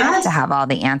 You don't have to have all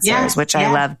the answers, which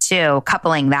I love too,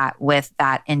 coupling that with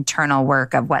that internal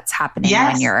work of what's happening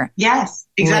when you're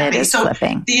exactly. So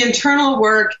flipping. The internal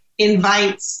work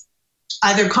invites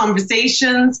either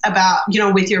conversations about,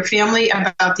 with your family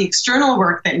about the external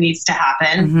work that needs to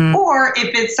happen, or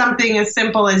if it's something as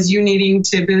simple as you needing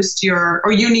to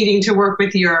you needing to work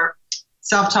with your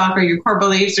self-talk or your core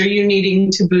beliefs, or you needing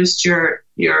to boost your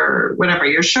whatever,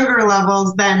 your sugar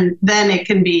levels, then it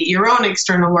can be your own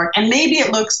external work. And maybe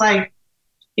it looks like,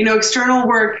 external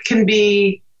work can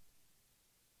be,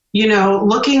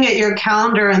 looking at your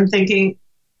calendar and thinking,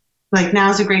 like,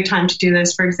 now's a great time to do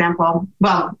this, for example.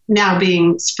 Well, now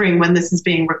being spring when this is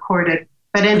being recorded,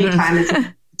 but any time is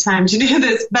a time to do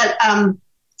this. But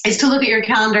is to look at your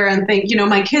calendar and think,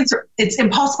 my kids, it's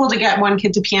impossible to get one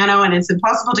kid to piano, and it's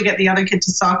impossible to get the other kid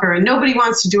to soccer, and nobody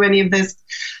wants to do any of this.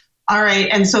 All right.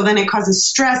 And so then it causes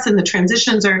stress, and the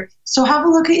transitions so have a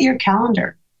look at your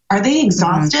calendar. Are they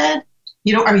exhausted?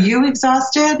 Are you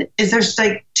exhausted? Is there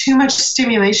like too much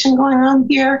stimulation going on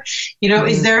here?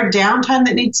 Is there a downtime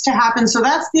that needs to happen? So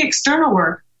that's the external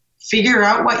work. Figure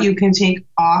out what you can take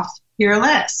off your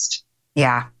list.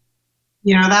 Yeah.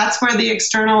 That's where the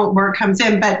external work comes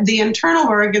in. But the internal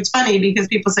work, it's funny because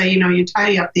people say, you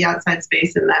tidy up the outside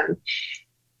space and then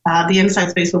the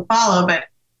inside space will follow. But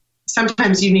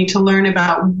sometimes you need to learn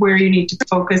about where you need to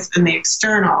focus in the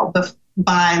external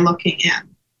by looking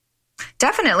in.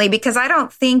 Definitely, because I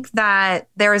don't think that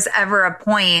there's ever a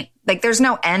point, like there's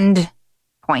no end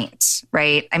point,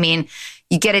 right? I mean,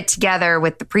 you get it together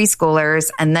with the preschoolers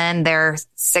and then they're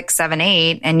 6, 7,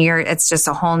 8, and it's just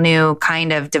a whole new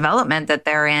kind of development that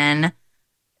they're in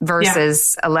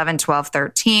versus 11, 12,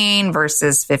 13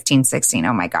 versus 15, 16.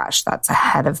 Oh my gosh, that's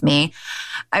ahead of me.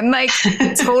 I'm like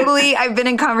totally, I've been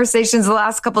in conversations the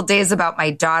last couple of days about my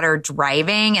daughter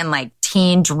driving and like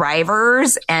teen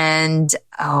drivers. And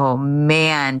oh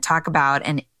man, talk about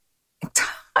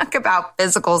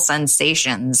physical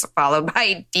sensations followed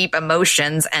by deep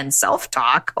emotions and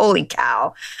self-talk. Holy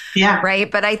cow. Yeah. Right.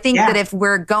 But I think that if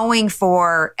we're going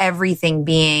for everything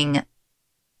being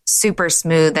super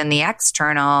smooth in the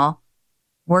external,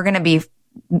 we're going to be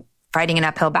fighting an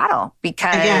uphill battle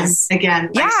because again,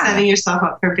 like setting yourself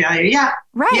up for failure. Yeah.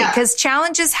 Right. Because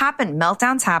challenges happen,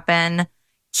 meltdowns happen.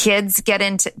 Kids get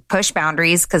into push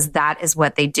boundaries because that is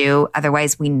what they do.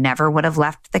 Otherwise, we never would have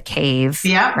left the cave.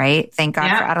 Yeah. Right. Thank God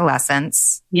for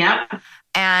adolescence. Yeah.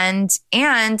 And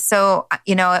so,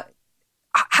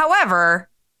 however,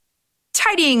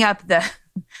 tidying up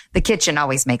the kitchen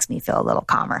always makes me feel a little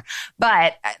calmer.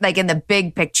 But like in the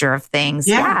big picture of things,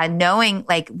 knowing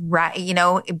like,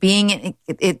 being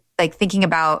it like thinking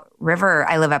about river.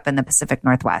 I live up in the Pacific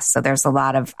Northwest. So I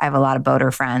have a lot of boater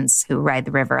friends who ride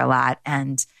the river a lot.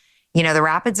 And, the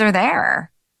rapids are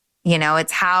there.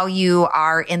 It's how you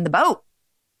are in the boat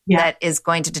that is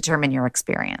going to determine your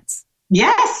experience.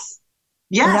 Yes.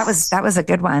 Yes. Oh, that was a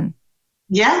good one.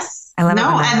 Yes. I love it.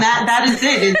 And that is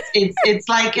it. It's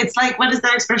like, what is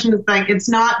that expression? It's like, it's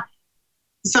not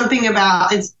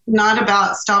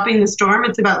about stopping the storm.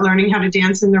 It's about learning how to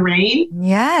dance in the rain.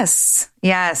 Yes.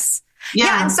 Yes.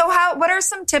 Yeah. And so what are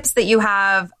some tips that you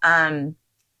have,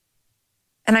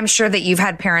 And I'm sure that you've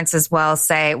had parents as well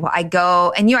say, well, I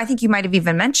go, and I think you might have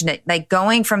even mentioned it, like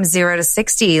going from 0 to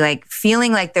 60, like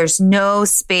feeling like there's no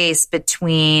space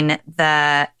between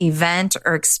the event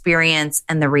or experience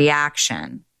and the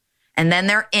reaction. And then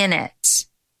they're in it,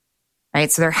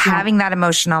 right? So they're having that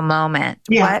emotional moment.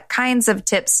 Yeah. What kinds of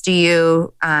tips do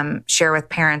you share with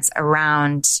parents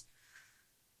around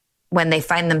when they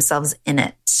find themselves in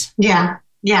it? Yeah.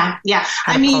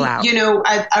 I mean,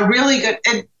 a really good...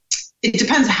 It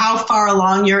depends how far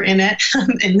along you're in it,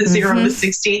 in the 0 to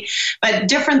 60, but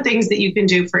different things that you can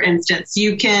do. For instance,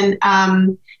 you can,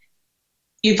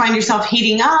 you find yourself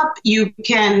heating up, you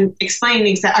can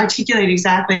articulate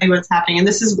exactly what's happening. And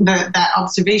this is that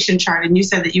observation chart. And you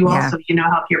said that you also,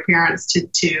 help your parents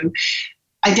to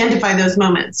identify those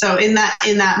moments. So in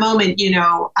that moment, you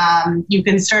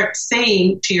can start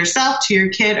saying to yourself, to your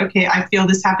kid, okay, I feel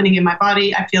this happening in my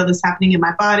body. I feel this happening in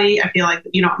my body. I feel like,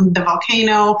 the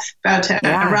volcano about to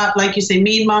erupt. Like you say,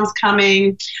 Mean Mom's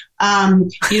coming.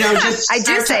 Just I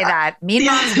do say that. Mean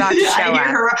Mom's about to show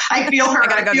up. I feel her. I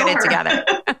gotta go get it together.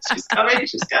 She's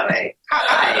coming.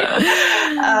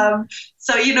 Hi.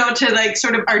 To like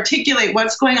sort of articulate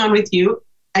what's going on with you.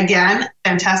 Again,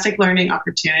 fantastic learning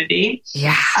opportunity.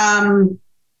 Yeah.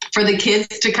 For the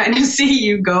kids to kind of see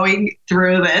you going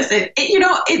through this.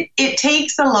 It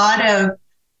takes a lot of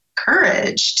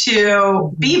courage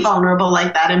to be vulnerable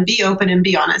like that and be open and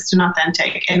be honest and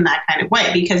authentic in that kind of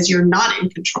way, because you're not in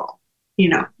control.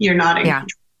 You're not in control.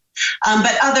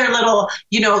 But other little,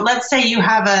 let's say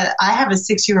I have a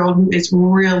 6-year-old who is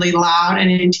really loud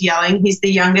and into yelling. He's the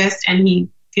youngest and he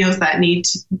feels that need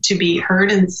to be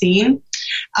heard and seen.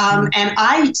 And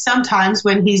I sometimes,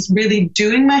 when he's really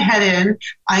doing my head in,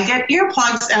 I get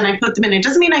earplugs and I put them in. It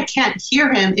doesn't mean I can't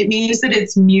hear him. It means that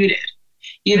it's muted.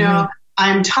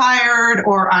 I'm tired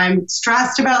or I'm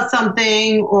stressed about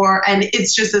something and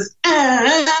it's just this,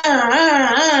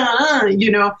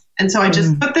 and so I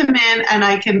just put them in and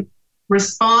I can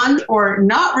respond or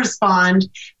not respond,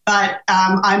 but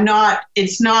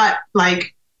it's not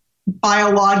like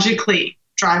biologically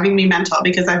driving me mental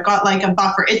because I've got like a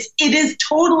buffer. It is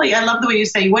totally, I love the way you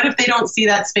say, what if they don't see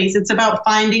that space? It's about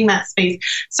finding that space.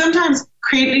 Sometimes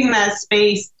creating that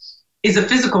space is a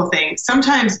physical thing.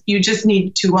 Sometimes you just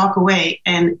need to walk away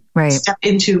and step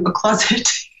into a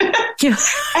closet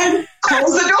and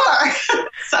close the door.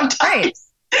 Sometimes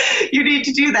you need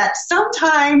to do that.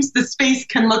 Sometimes the space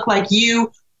can look like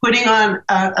you putting on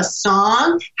a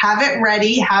song, have it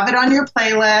ready, have it on your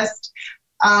playlist,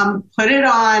 put it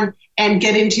on, and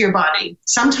get into your body.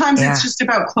 Sometimes it's just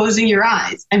about closing your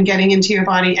eyes and getting into your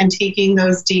body and taking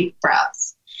those deep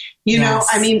breaths.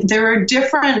 There are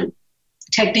different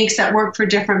techniques that work for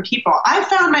different people. I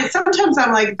found sometimes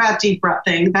I'm like, that deep breath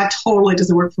thing, that totally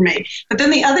doesn't work for me. But then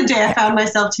the other day I found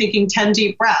myself taking 10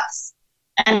 deep breaths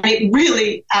and it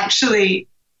really actually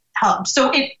helps.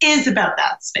 So it is about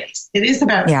that space. It is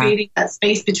about creating that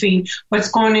space between what's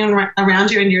going on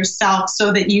around you and yourself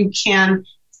so that you can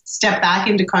step back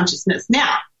into consciousness.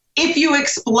 Now, if you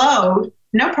explode,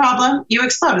 no problem. You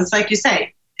explode. It's like you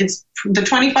say, it's the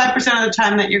 25% of the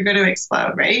time that you're going to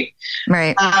explode, right?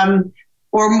 Right.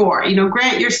 Or more,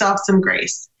 grant yourself some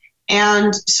grace.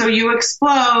 And so you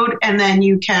explode and then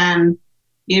you can,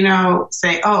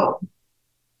 say, oh,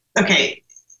 okay.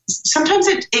 Sometimes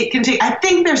it can take, I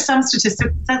think there's some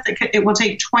statistics that says it will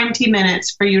take 20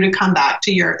 minutes for you to come back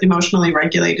to your emotionally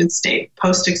regulated state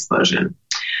post-explosion.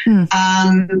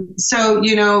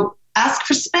 So, ask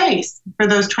for space for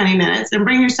those 20 minutes and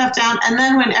bring yourself down. And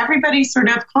then when everybody's sort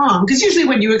of calm, because usually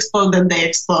when you explode, then they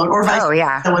explode. Or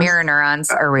mirror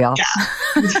neurons are real. Yeah.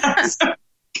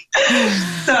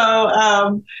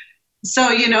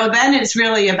 Then it's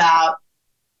really about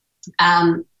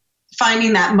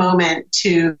finding that moment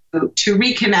to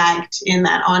reconnect in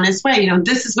that honest way.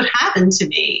 This is what happened to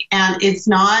me, and it's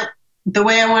not the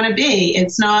way I want to be.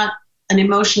 It's not an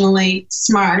emotionally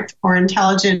smart or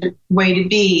intelligent way to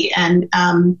be. And,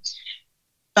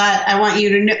 but I want you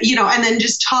to know, and then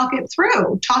just talk it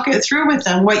through with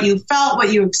them, what you felt,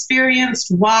 what you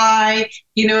experienced, why,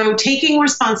 taking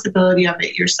responsibility of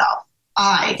it yourself.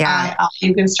 I.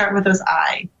 You can start with those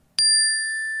I.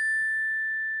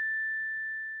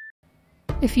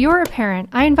 If you're a parent,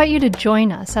 I invite you to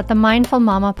join us at the Mindful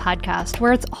Mama podcast,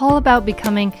 where it's all about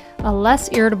becoming a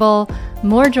less irritable,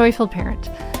 more joyful parent.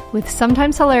 With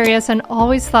sometimes hilarious and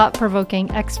always thought-provoking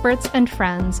experts and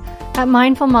friends, at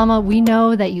Mindful Mama, we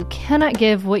know that you cannot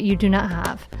give what you do not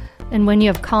have. And when you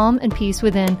have calm and peace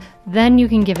within, then you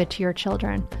can give it to your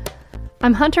children.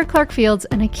 I'm Hunter Clark Fields,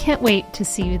 and I can't wait to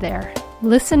see you there.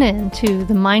 Listen in to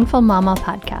the Mindful Mama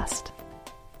podcast.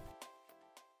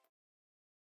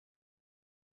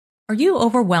 Are you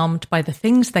overwhelmed by the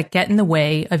things that get in the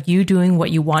way of you doing what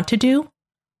you want to do?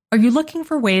 Are you looking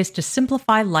for ways to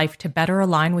simplify life to better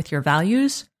align with your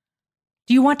values?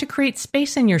 Do you want to create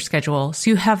space in your schedule so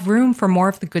you have room for more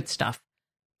of the good stuff?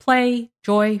 Play,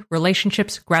 joy,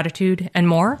 relationships, gratitude, and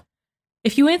more?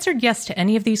 If you answered yes to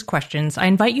any of these questions, I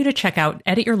invite you to check out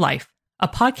Edit Your Life, a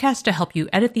podcast to help you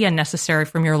edit the unnecessary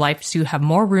from your life so you have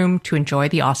more room to enjoy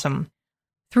the awesome.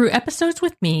 Through episodes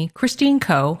with me, Christine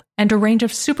Coe, and a range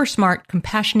of super smart,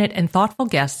 compassionate, and thoughtful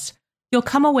guests, you'll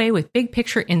come away with big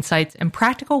picture insights and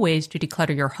practical ways to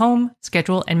declutter your home,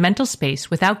 schedule, and mental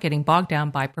space without getting bogged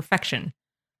down by perfection.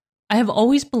 I have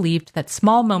always believed that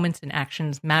small moments and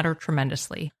actions matter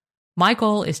tremendously. My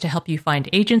goal is to help you find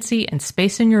agency and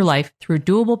space in your life through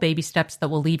doable baby steps that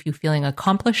will leave you feeling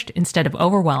accomplished instead of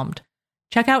overwhelmed.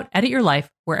 Check out Edit Your Life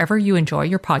wherever you enjoy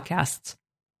your podcasts.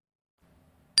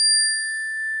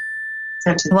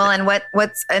 Well, and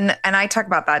what's and I talk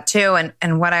about that too,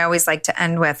 and what I always like to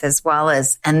end with as well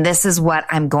is, and this is what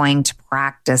I'm going to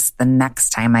practice the next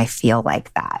time I feel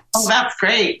like that. Oh, that's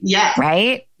great. Yeah.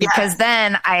 Right? Because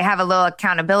then I have a little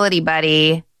accountability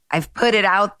buddy. I've put it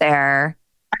out there.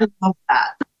 I love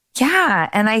that. Yeah.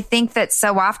 And I think that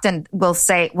so often we'll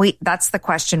say, that's the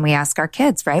question we ask our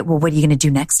kids, right? Well, what are you going to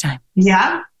do next time?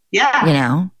 Yeah. Yeah. You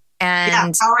know,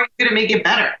 and how are you going to make it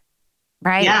better?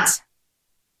 Right. Yeah.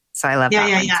 So I love that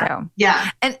one too.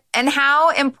 Yeah. And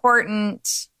how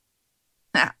important,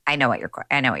 I know what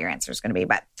your answer is going to be,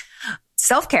 but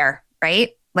self-care,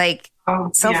 right? Like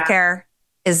self-care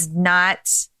is not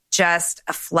just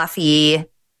a fluffy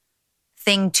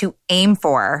thing to aim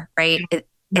for, right? It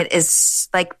is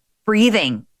like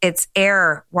breathing. It's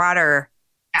air, water,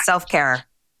 self-care.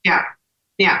 Yeah.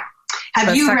 Yeah.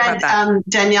 Have you read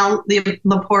Danielle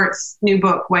Laporte's new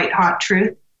book, White Hot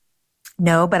Truth?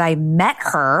 No, but I met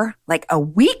her like a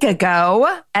week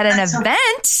ago at an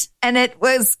event, and it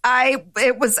was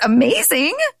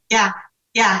amazing. Yeah.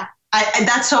 Yeah.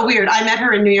 That's so weird. I met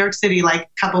her in New York City like a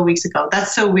couple of weeks ago.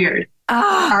 That's so weird.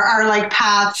 Our like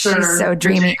paths. She's so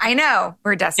dreamy. I know.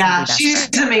 We're destined. Yeah, she's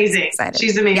amazing.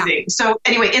 She's amazing. Yeah. So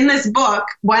anyway, in this book,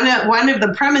 one of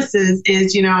the premises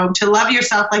is, to love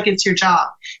yourself like it's your job.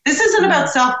 This isn't about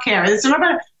self-care. It's not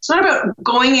about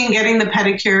going and getting the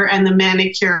pedicure and the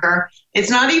manicure. It's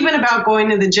not even about going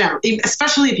to the gym,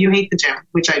 especially if you hate the gym,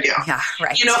 which I do. Yeah,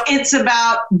 right. It's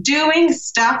about doing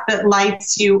stuff that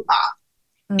lights you up.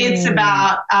 It's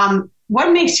about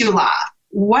what makes you laugh,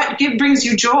 what brings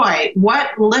you joy,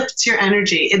 what lifts your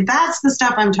energy. And that's the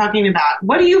stuff I'm talking about.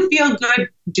 What do you feel good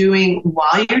doing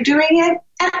while you're doing it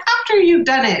and after you've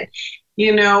done it?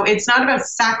 It's not about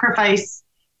sacrifice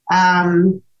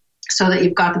so that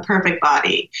you've got the perfect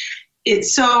body.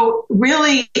 It's so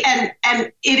really, and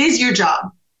it is your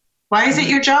job. Why is it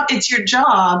your job? It's your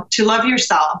job to love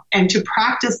yourself and to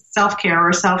practice self-care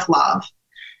or self-love,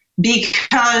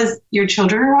 because your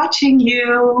children are watching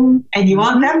you and you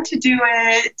want them to do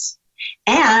it,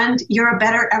 and you're a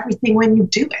better everything when you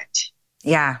do it.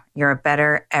 Yeah, you're a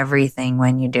better everything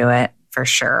when you do it, for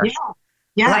sure.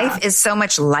 Yeah. Life is so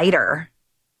much lighter.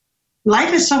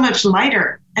 Life is so much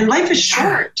lighter, and life is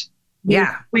short.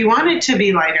 Yeah. We want it to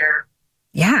be lighter.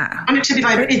 Yeah. Want it to be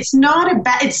lighter. It's not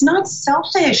it's not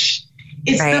selfish.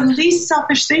 It's the least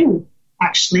selfish thing,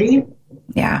 actually.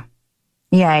 Yeah.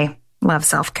 Yay. Love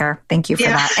self-care. Thank you for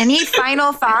that. Any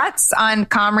final thoughts on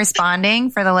calm responding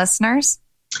for the listeners?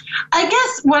 I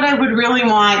guess what I would really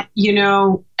want,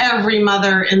 every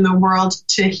mother in the world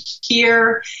to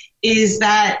hear is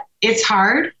that it's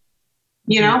hard.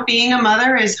 Being a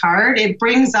mother is hard. It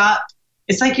brings up,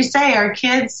 it's like you say, our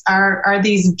kids are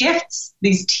these gifts,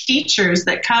 these teachers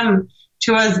that come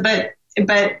to us, but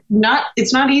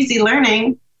it's not easy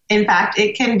learning. In fact,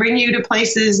 it can bring you to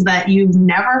places that you've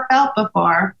never felt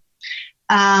before.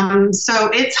 So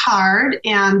it's hard,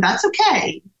 and that's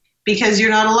okay, because you're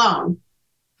not alone,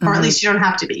 or at least you don't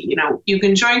have to be. You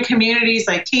can join communities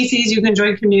like Casey's, you can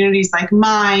join communities like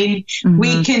mine.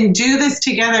 We can do this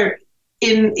together.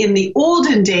 In the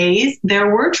olden days, there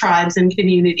were tribes and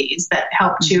communities that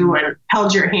helped you and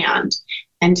held your hand.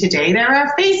 And today there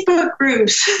are Facebook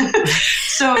groups.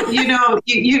 So, you don't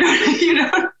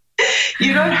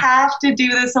have to do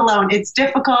this alone. It's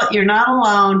difficult. You're not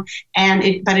alone,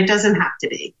 but it doesn't have to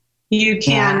be. You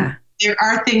can, there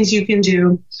are things you can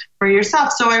do for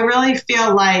yourself. So I really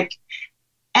feel like,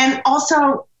 and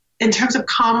also in terms of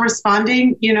calm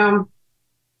responding,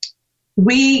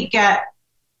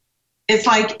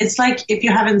 it's like if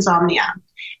you have insomnia,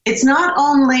 it's not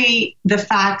only the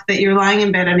fact that you're lying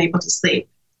in bed unable to sleep.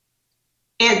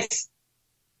 It's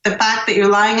the fact that you're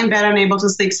lying in bed unable to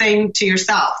sleep, saying to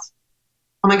yourself,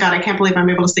 oh my God, I can't believe I'm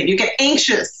able to sleep. You get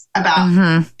anxious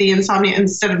about the insomnia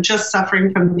instead of just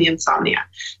suffering from the insomnia.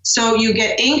 So you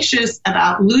get anxious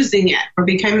about losing it or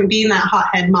being that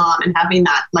hothead mom and having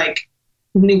that like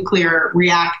nuclear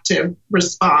reactive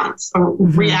response or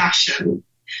reaction.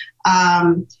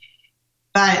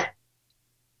 But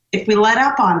if we let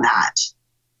up on that,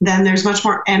 then there's much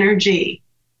more energy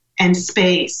and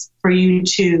space for you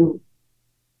to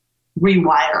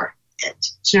rewire it.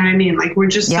 Do you know what I mean? Like we're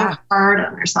just so hard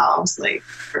on ourselves, like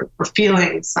we're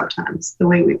feeling sometimes the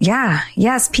way we. Yeah.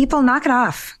 Yes. People, knock it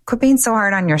off. Quit being so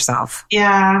hard on yourself.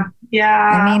 Yeah. Yeah.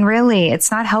 I mean, really, it's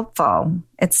not helpful.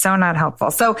 It's so not helpful.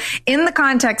 So in the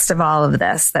context of all of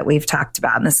this that we've talked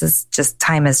about, and this is just,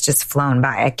 time has just flown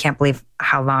by. I can't believe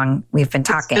how long we've been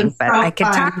talking, but I could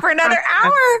talk for another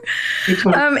hour.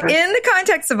 In the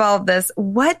context of all of this,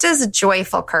 what does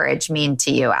joyful courage mean to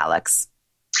you, Alex?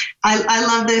 I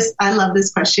love this. I love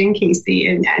this question, Casey,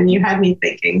 and you had me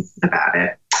thinking about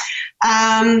it.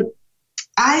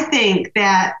 I think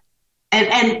that,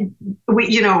 and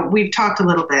we've talked a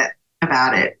little bit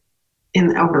about it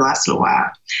over the last little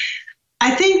while.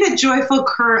 I think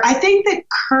that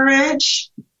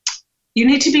courage, you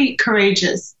need to be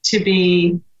courageous to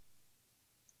be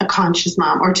a conscious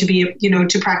mom, or to be,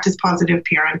 to practice positive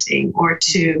parenting, or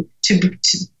to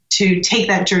take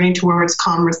that journey towards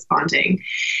calm responding,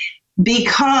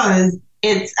 because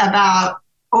it's about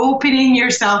opening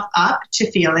yourself up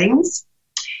to feelings.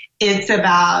 It's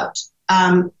about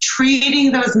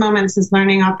treating those moments as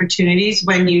learning opportunities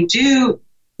when you do,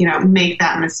 make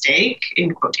that mistake,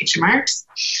 in quotation marks.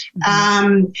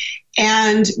 And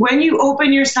when you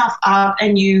open yourself up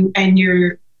and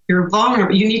you're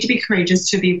vulnerable, you need to be courageous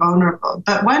to be vulnerable.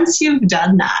 But once you've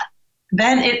done that,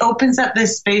 then it opens up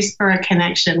this space for a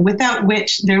connection without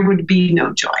which there would be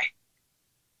no joy.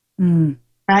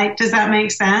 Right? Does that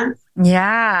make sense? Yeah,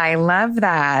 I love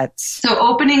that. So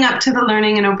opening up to the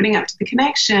learning and opening up to the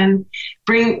connection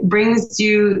brings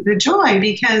you the joy,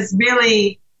 because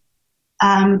really,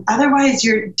 otherwise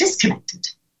you're disconnected.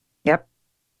 Yep,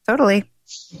 totally.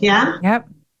 Yeah? Yep,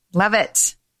 love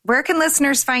it. Where can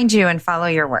listeners find you and follow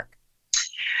your work?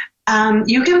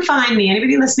 You can find me,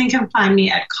 anybody listening can find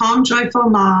me at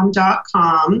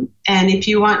calmjoyfulmom.com. And if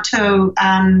you want to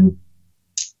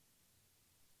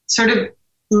sort of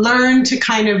learn to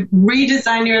kind of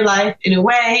redesign your life in a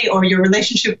way, or your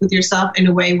relationship with yourself in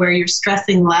a way where you're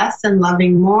stressing less and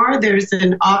loving more, there's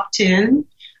an opt-in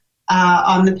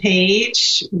on the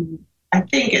page. I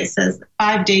think it says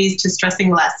 5 days to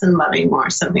stressing less and loving more,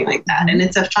 something like that. And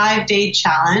it's a 5-day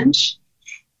challenge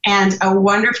and a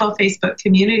wonderful Facebook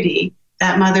community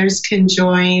that mothers can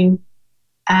join.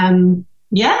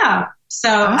 So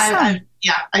awesome.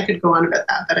 I could go on about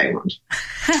that, but I won't.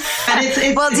 But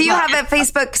it's well, do you have a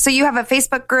Facebook? So you have a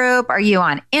Facebook group? Are you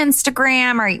on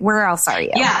Instagram? Or where else are you?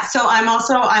 Yeah, so I'm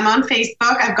on Facebook.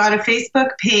 I've got a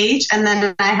Facebook page, and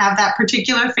then I have that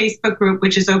particular Facebook group,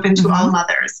 which is open to all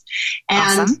mothers.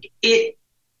 And awesome.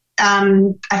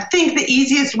 I think the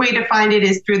easiest way to find it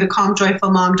is through the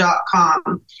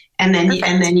calmjoyfulmom.com. And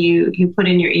then you put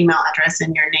in your email address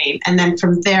and your name. And then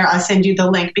from there, I'll send you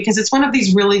the link, because it's one of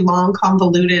these really long,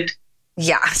 convoluted.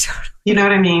 Yeah. You know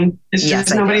what I mean? It's yes,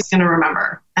 just nobody's going to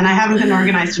remember. And I haven't been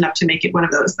organized enough to make it one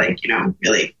of those,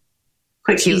 really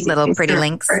quick, cute easy little pretty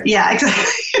links. Yeah,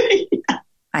 exactly.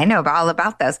 I know all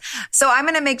about those. So I'm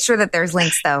going to make sure that there's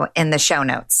links though in the show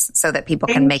notes so that people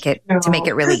can make it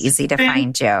really easy to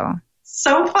find you.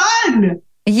 So fun.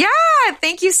 Yeah.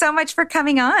 Thank you so much for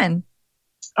coming on.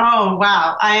 Oh,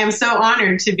 wow. I am so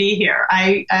honored to be here.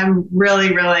 I am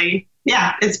really, really,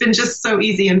 it's been just so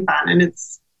easy and fun. And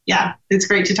it's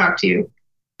great to talk to you.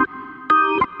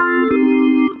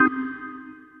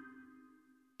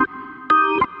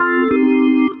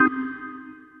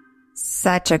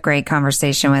 Such a great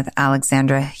conversation with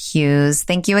Alexandra Hughes.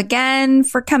 Thank you again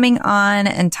for coming on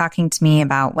and talking to me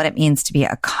about what it means to be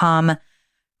a calm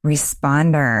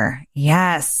responder.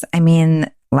 Yes. I mean,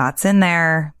 lots in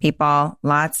there, people,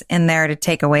 lots in there to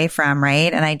take away from,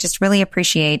 right? And I just really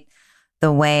appreciate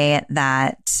the way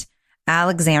that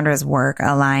Alexandra's work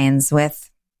aligns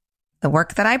with the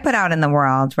work that I put out in the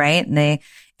world, right? And the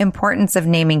importance of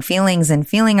naming feelings and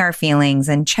feeling our feelings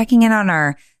and checking in on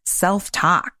our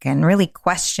self-talk and really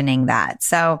questioning that.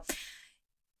 So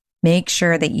make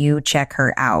sure that you check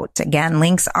her out. Again,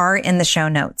 links are in the show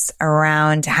notes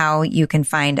around how you can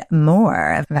find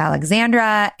more of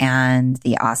Alexandra and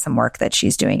the awesome work that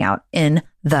she's doing out in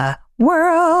the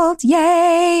world.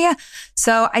 Yay!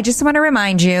 So I just want to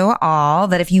remind you all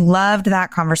that if you loved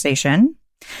that conversation,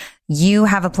 you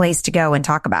have a place to go and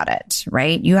talk about it,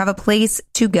 right? You have a place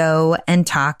to go and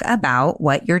talk about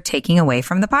what you're taking away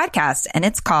from the podcast. And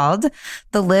it's called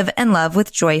the Live and Love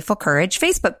with Joyful Courage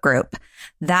Facebook group.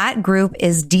 That group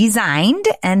is designed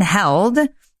and held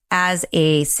as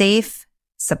a safe,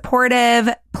 supportive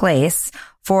place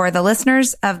for the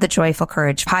listeners of the Joyful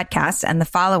Courage podcast and the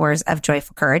followers of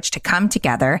Joyful Courage to come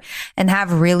together and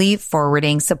have really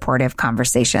forwarding, supportive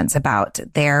conversations about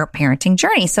their parenting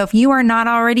journey. So if you are not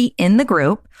already in the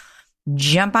group,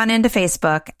 jump on into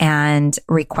Facebook and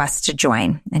request to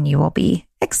join and you will be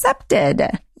accepted.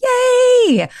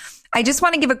 Yay! I just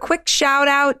want to give a quick shout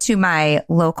out to my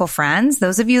local friends.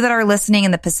 Those of you that are listening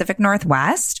in the Pacific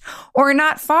Northwest or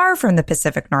not far from the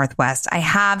Pacific Northwest, I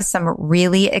have some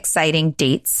really exciting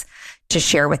dates to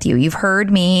share with you. You've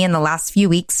heard me in the last few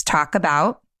weeks talk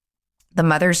about the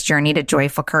Mother's Journey to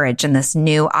Joyful Courage and this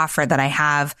new offer that I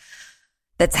have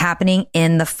that's happening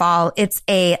in the fall. It's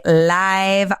a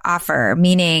live offer,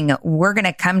 meaning we're going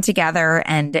to come together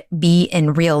and be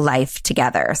in real life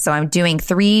together. So I'm doing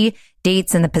 3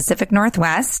 dates in the Pacific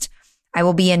Northwest. I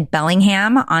will be in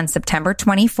Bellingham on September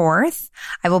 24th.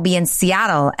 I will be in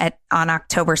Seattle on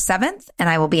October 7th, and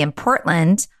I will be in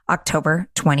Portland October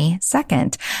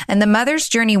 22nd. And the Mother's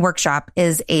Journey Workshop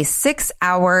is a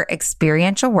 6-hour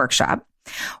experiential workshop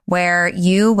where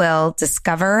you will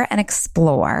discover and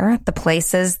explore the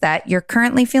places that you're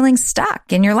currently feeling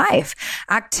stuck in your life.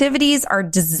 Activities are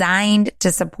designed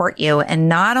to support you in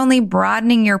not only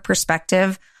broadening your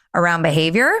perspective around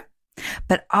behavior,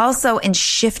 but also in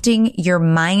shifting your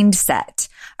mindset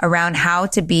around how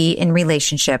to be in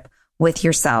relationship with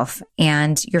yourself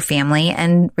and your family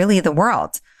and really the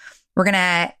world. We're going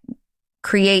to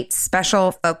create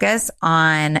special focus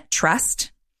on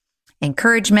trust,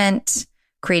 encouragement,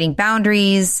 creating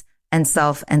boundaries, and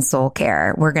self and soul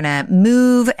care. We're going to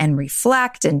move and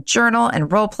reflect and journal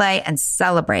and role play and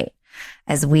celebrate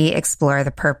as we explore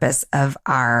the purpose of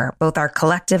both our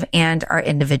collective and our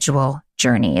individual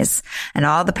journeys. And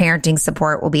all the parenting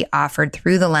support will be offered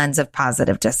through the lens of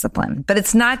positive discipline. But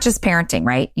it's not just parenting,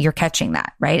 right? You're catching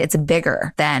that, right? It's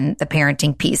bigger than the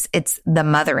parenting piece. It's the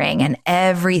mothering and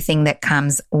everything that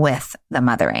comes with the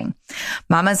mothering.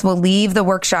 Mamas will leave the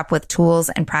workshop with tools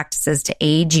and practices to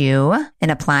aid you in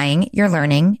applying your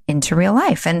learning into real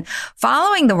life. And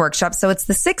following the workshop, so it's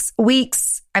the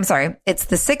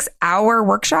 6-hour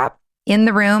workshop in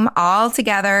the room all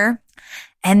together.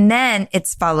 And then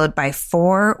it's followed by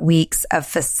 4 weeks of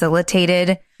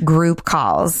facilitated group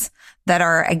calls that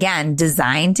are, again,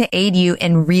 designed to aid you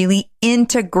in really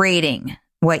integrating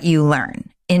what you learn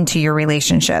into your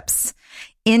relationships,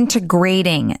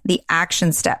 integrating the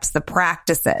action steps, the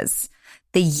practices,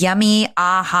 the yummy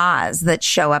ahas that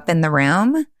show up in the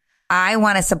room. I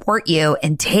want to support you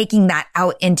in taking that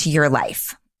out into your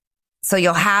life. So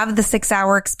you'll have the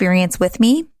 6-hour experience with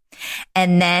me.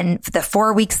 And then for the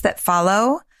 4 weeks that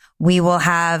follow, we will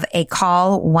have a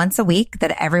call once a week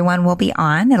that everyone will be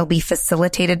on. It'll be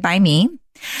facilitated by me.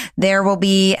 There will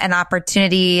be an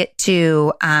opportunity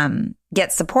to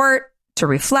get support, to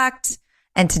reflect,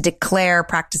 and to declare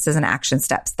practices and action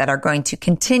steps that are going to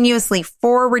continuously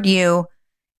forward you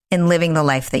in living the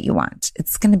life that you want.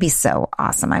 It's going to be so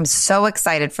awesome. I'm so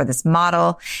excited for this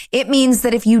model. It means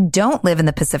that if you don't live in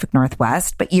the Pacific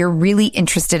Northwest, but you're really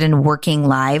interested in working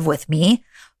live with me,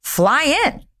 fly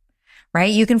in,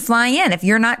 right? You can fly in if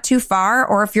you're not too far,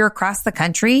 or if you're across the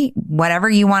country, whatever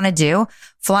you want to do,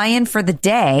 fly in for the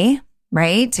day,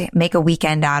 right? Make a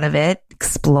weekend out of it,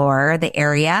 explore the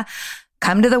area,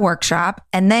 come to the workshop,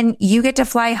 and then you get to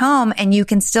fly home and you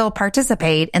can still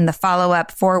participate in the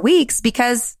follow-up 4 weeks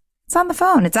because it's on the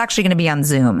phone. It's actually going to be on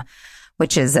Zoom,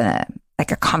 which is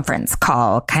like a conference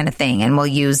call kind of thing. And we'll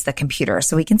use the computer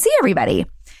so we can see everybody.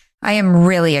 I am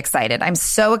really excited. I'm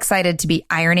so excited to be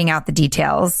ironing out the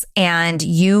details. And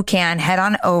you can head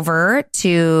on over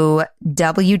to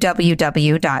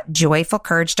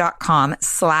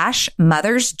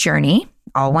www.joyfulcourage.com/mothersjourney.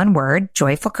 All one word,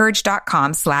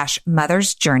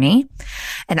 joyfulcourage.com/mothersjourney.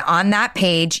 And on that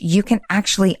page, you can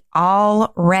actually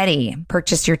already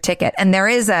purchase your ticket. And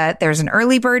there's an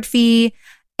early bird fee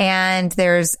and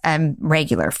there's a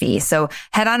regular fee. So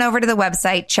head on over to the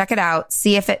website, check it out,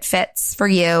 see if it fits for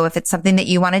you, if it's something that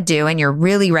you want to do and you're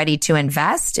really ready to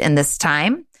invest in this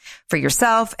time for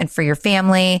yourself and for your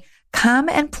family. Come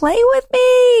and play with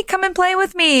me. Come and play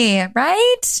with me,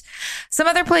 right? Some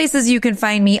other places you can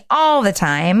find me all the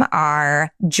time are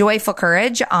Joyful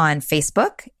Courage on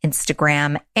Facebook,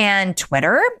 Instagram, and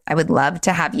Twitter. I would love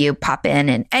to have you pop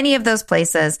in any of those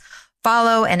places,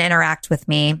 follow and interact with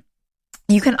me.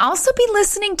 You can also be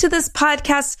listening to this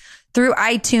podcast through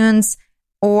iTunes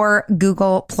or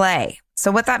Google Play. So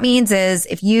what that means is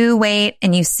if you wait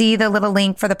and you see the little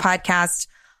link for the podcast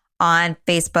on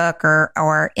Facebook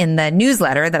or in the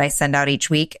newsletter that I send out each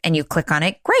week and you click on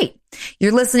it, great.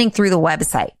 You're listening through the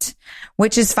website,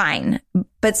 which is fine.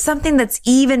 But something that's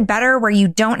even better where you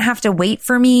don't have to wait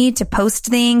for me to post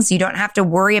things, you don't have to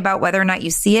worry about whether or not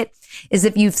you see it, is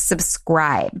if you've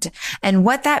subscribed. And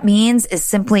what that means is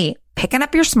simply picking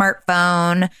up your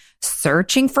smartphone,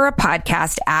 searching for a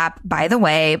podcast app. By the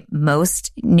way,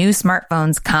 most new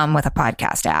smartphones come with a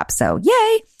podcast app. So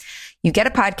yay, you get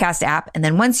a podcast app. And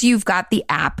then once you've got the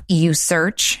app, you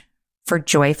search for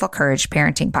Joyful Courage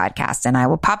Parenting Podcast and I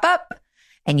will pop up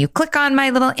and you click on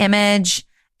my little image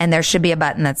and there should be a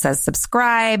button that says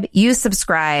subscribe. You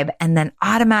subscribe and then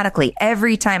automatically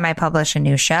every time I publish a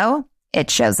new show, it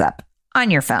shows up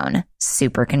on your phone.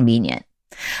 Super convenient.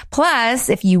 Plus,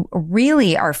 if you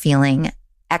really are feeling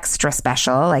extra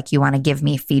special, like you want to give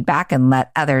me feedback and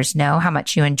let others know how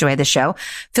much you enjoy the show,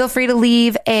 feel free to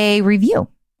leave a review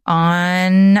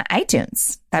on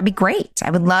iTunes. That'd be great. I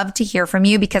would love to hear from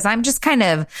you because I'm just kind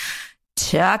of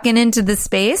talking into the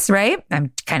space, right?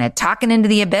 I'm kind of talking into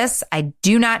the abyss. I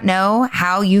do not know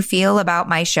how you feel about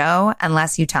my show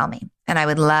unless you tell me. And I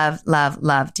would love, love,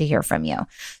 love to hear from you.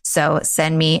 So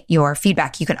send me your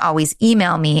feedback. You can always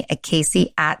email me at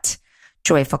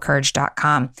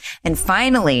casey@joyfulcourage.com. And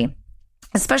finally,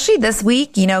 especially this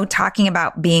week, talking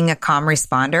about being a calm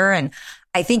responder. And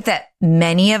I think that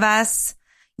many of us,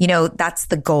 that's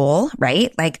the goal,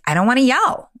 right? Like, I don't want to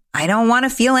yell. I don't want to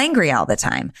feel angry all the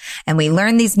time. And we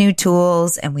learn these new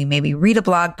tools and we maybe read a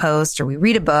blog post or we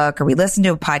read a book or we listen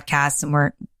to a podcast and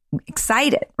we're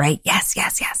excited, right? Yes,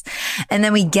 yes, yes. And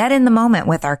then we get in the moment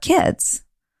with our kids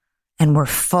and we're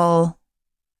full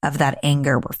of that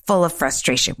anger. We're full of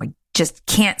frustration. We just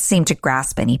can't seem to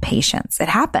grasp any patience. It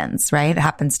happens, right? It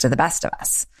happens to the best of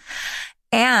us.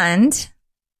 And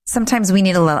sometimes we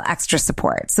need a little extra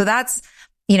support. So that's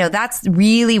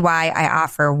really why I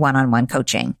offer one-on-one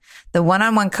coaching. The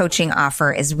one-on-one coaching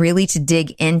offer is really to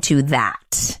dig into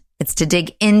that. It's to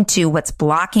dig into what's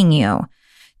blocking you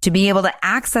to be able to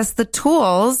access the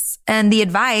tools and the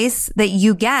advice that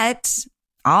you get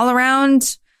all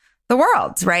around the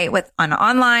world, right? On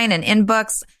online and in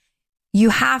books. You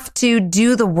have to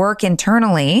do the work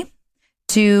internally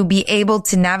to be able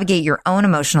to navigate your own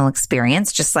emotional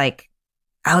experience, just like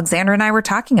Alexandra and I were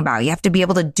talking about. You have to be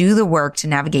able to do the work to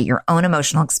navigate your own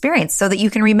emotional experience so that you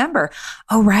can remember,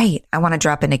 oh, right, I want to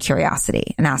drop into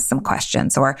curiosity and ask some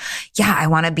questions. Or, yeah, I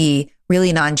want to be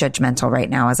really non-judgmental right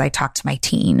now as I talk to my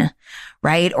teen,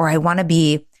 right? Or I want to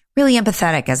be really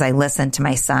empathetic as I listen to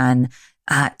my son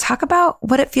talk about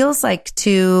what it feels like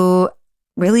to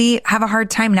really have a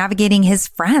hard time navigating his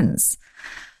friends.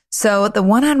 So the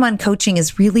one-on-one coaching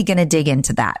is really going to dig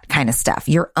into that kind of stuff,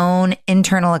 your own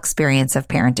internal experience of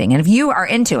parenting. And if you are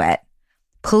into it,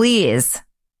 please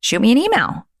shoot me an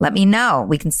email. Let me know.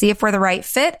 We can see if we're the right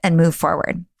fit and move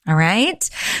forward. All right.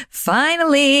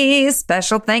 Finally,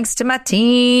 special thanks to my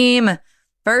team.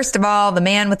 First of all, the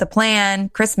man with the plan,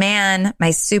 Chris Mann,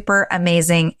 my super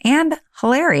amazing and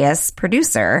hilarious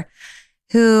producer,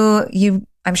 who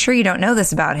I'm sure you don't know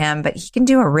this about him, but he can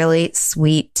do a really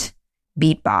sweet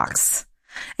beatbox.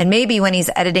 And maybe when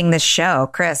he's editing this show,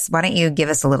 Chris, why don't you give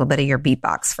us a little bit of your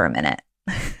beatbox for a minute?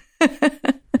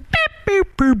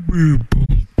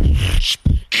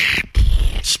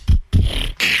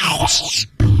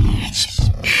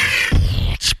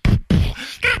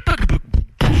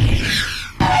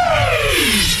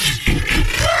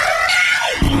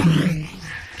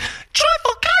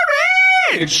 Joyful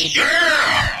courage!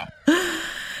 Yeah!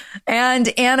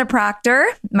 And Anna Proctor,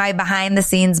 my behind the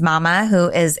scenes mama, who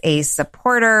is a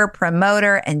supporter,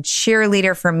 promoter, and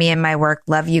cheerleader for me and my work.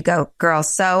 Love you, girl.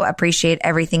 So appreciate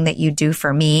everything that you do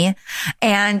for me.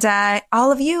 And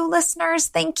all of you listeners,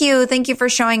 thank you. Thank you for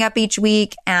showing up each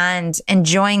week and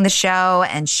enjoying the show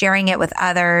and sharing it with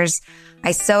others.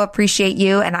 I so appreciate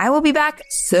you. And I will be back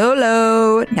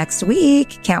solo next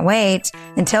week. Can't wait.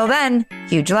 Until then,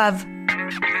 huge love.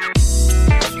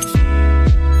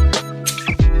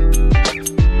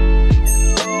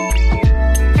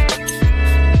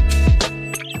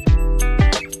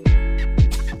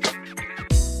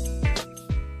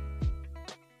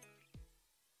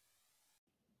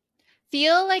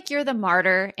 Feel like you're the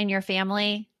martyr in your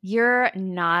family? You're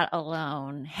not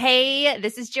alone. Hey,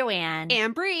 this is Joanne.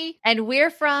 And Bree. And we're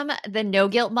from the No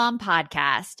Guilt Mom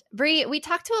podcast. Bree, we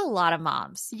talk to a lot of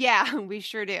moms. Yeah, we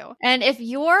sure do. And if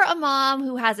you're a mom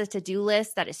who has a to-do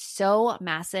list that is so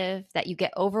massive that you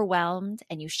get overwhelmed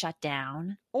and you shut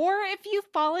down, or if you've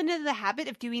fallen into the habit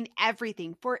of doing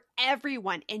everything for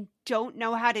everyone and don't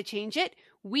know how to change it,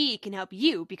 we can help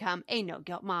you become a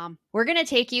no-guilt mom. We're going to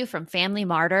take you from family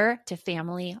martyr to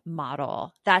family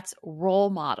model. That's role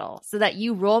model, so that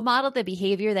you role model the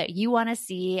behavior that you want to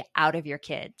see out of your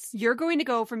kids. You're going to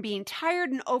go from being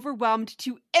tired and overwhelmed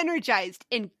to energized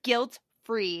and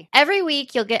guilt-free. Every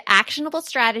week, you'll get actionable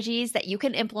strategies that you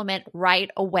can implement right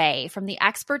away from the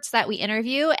experts that we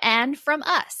interview and from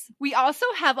us. We also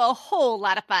have a whole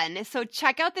lot of fun, so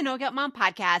check out the No Guilt Mom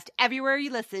podcast everywhere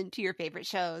you listen to your favorite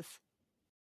shows.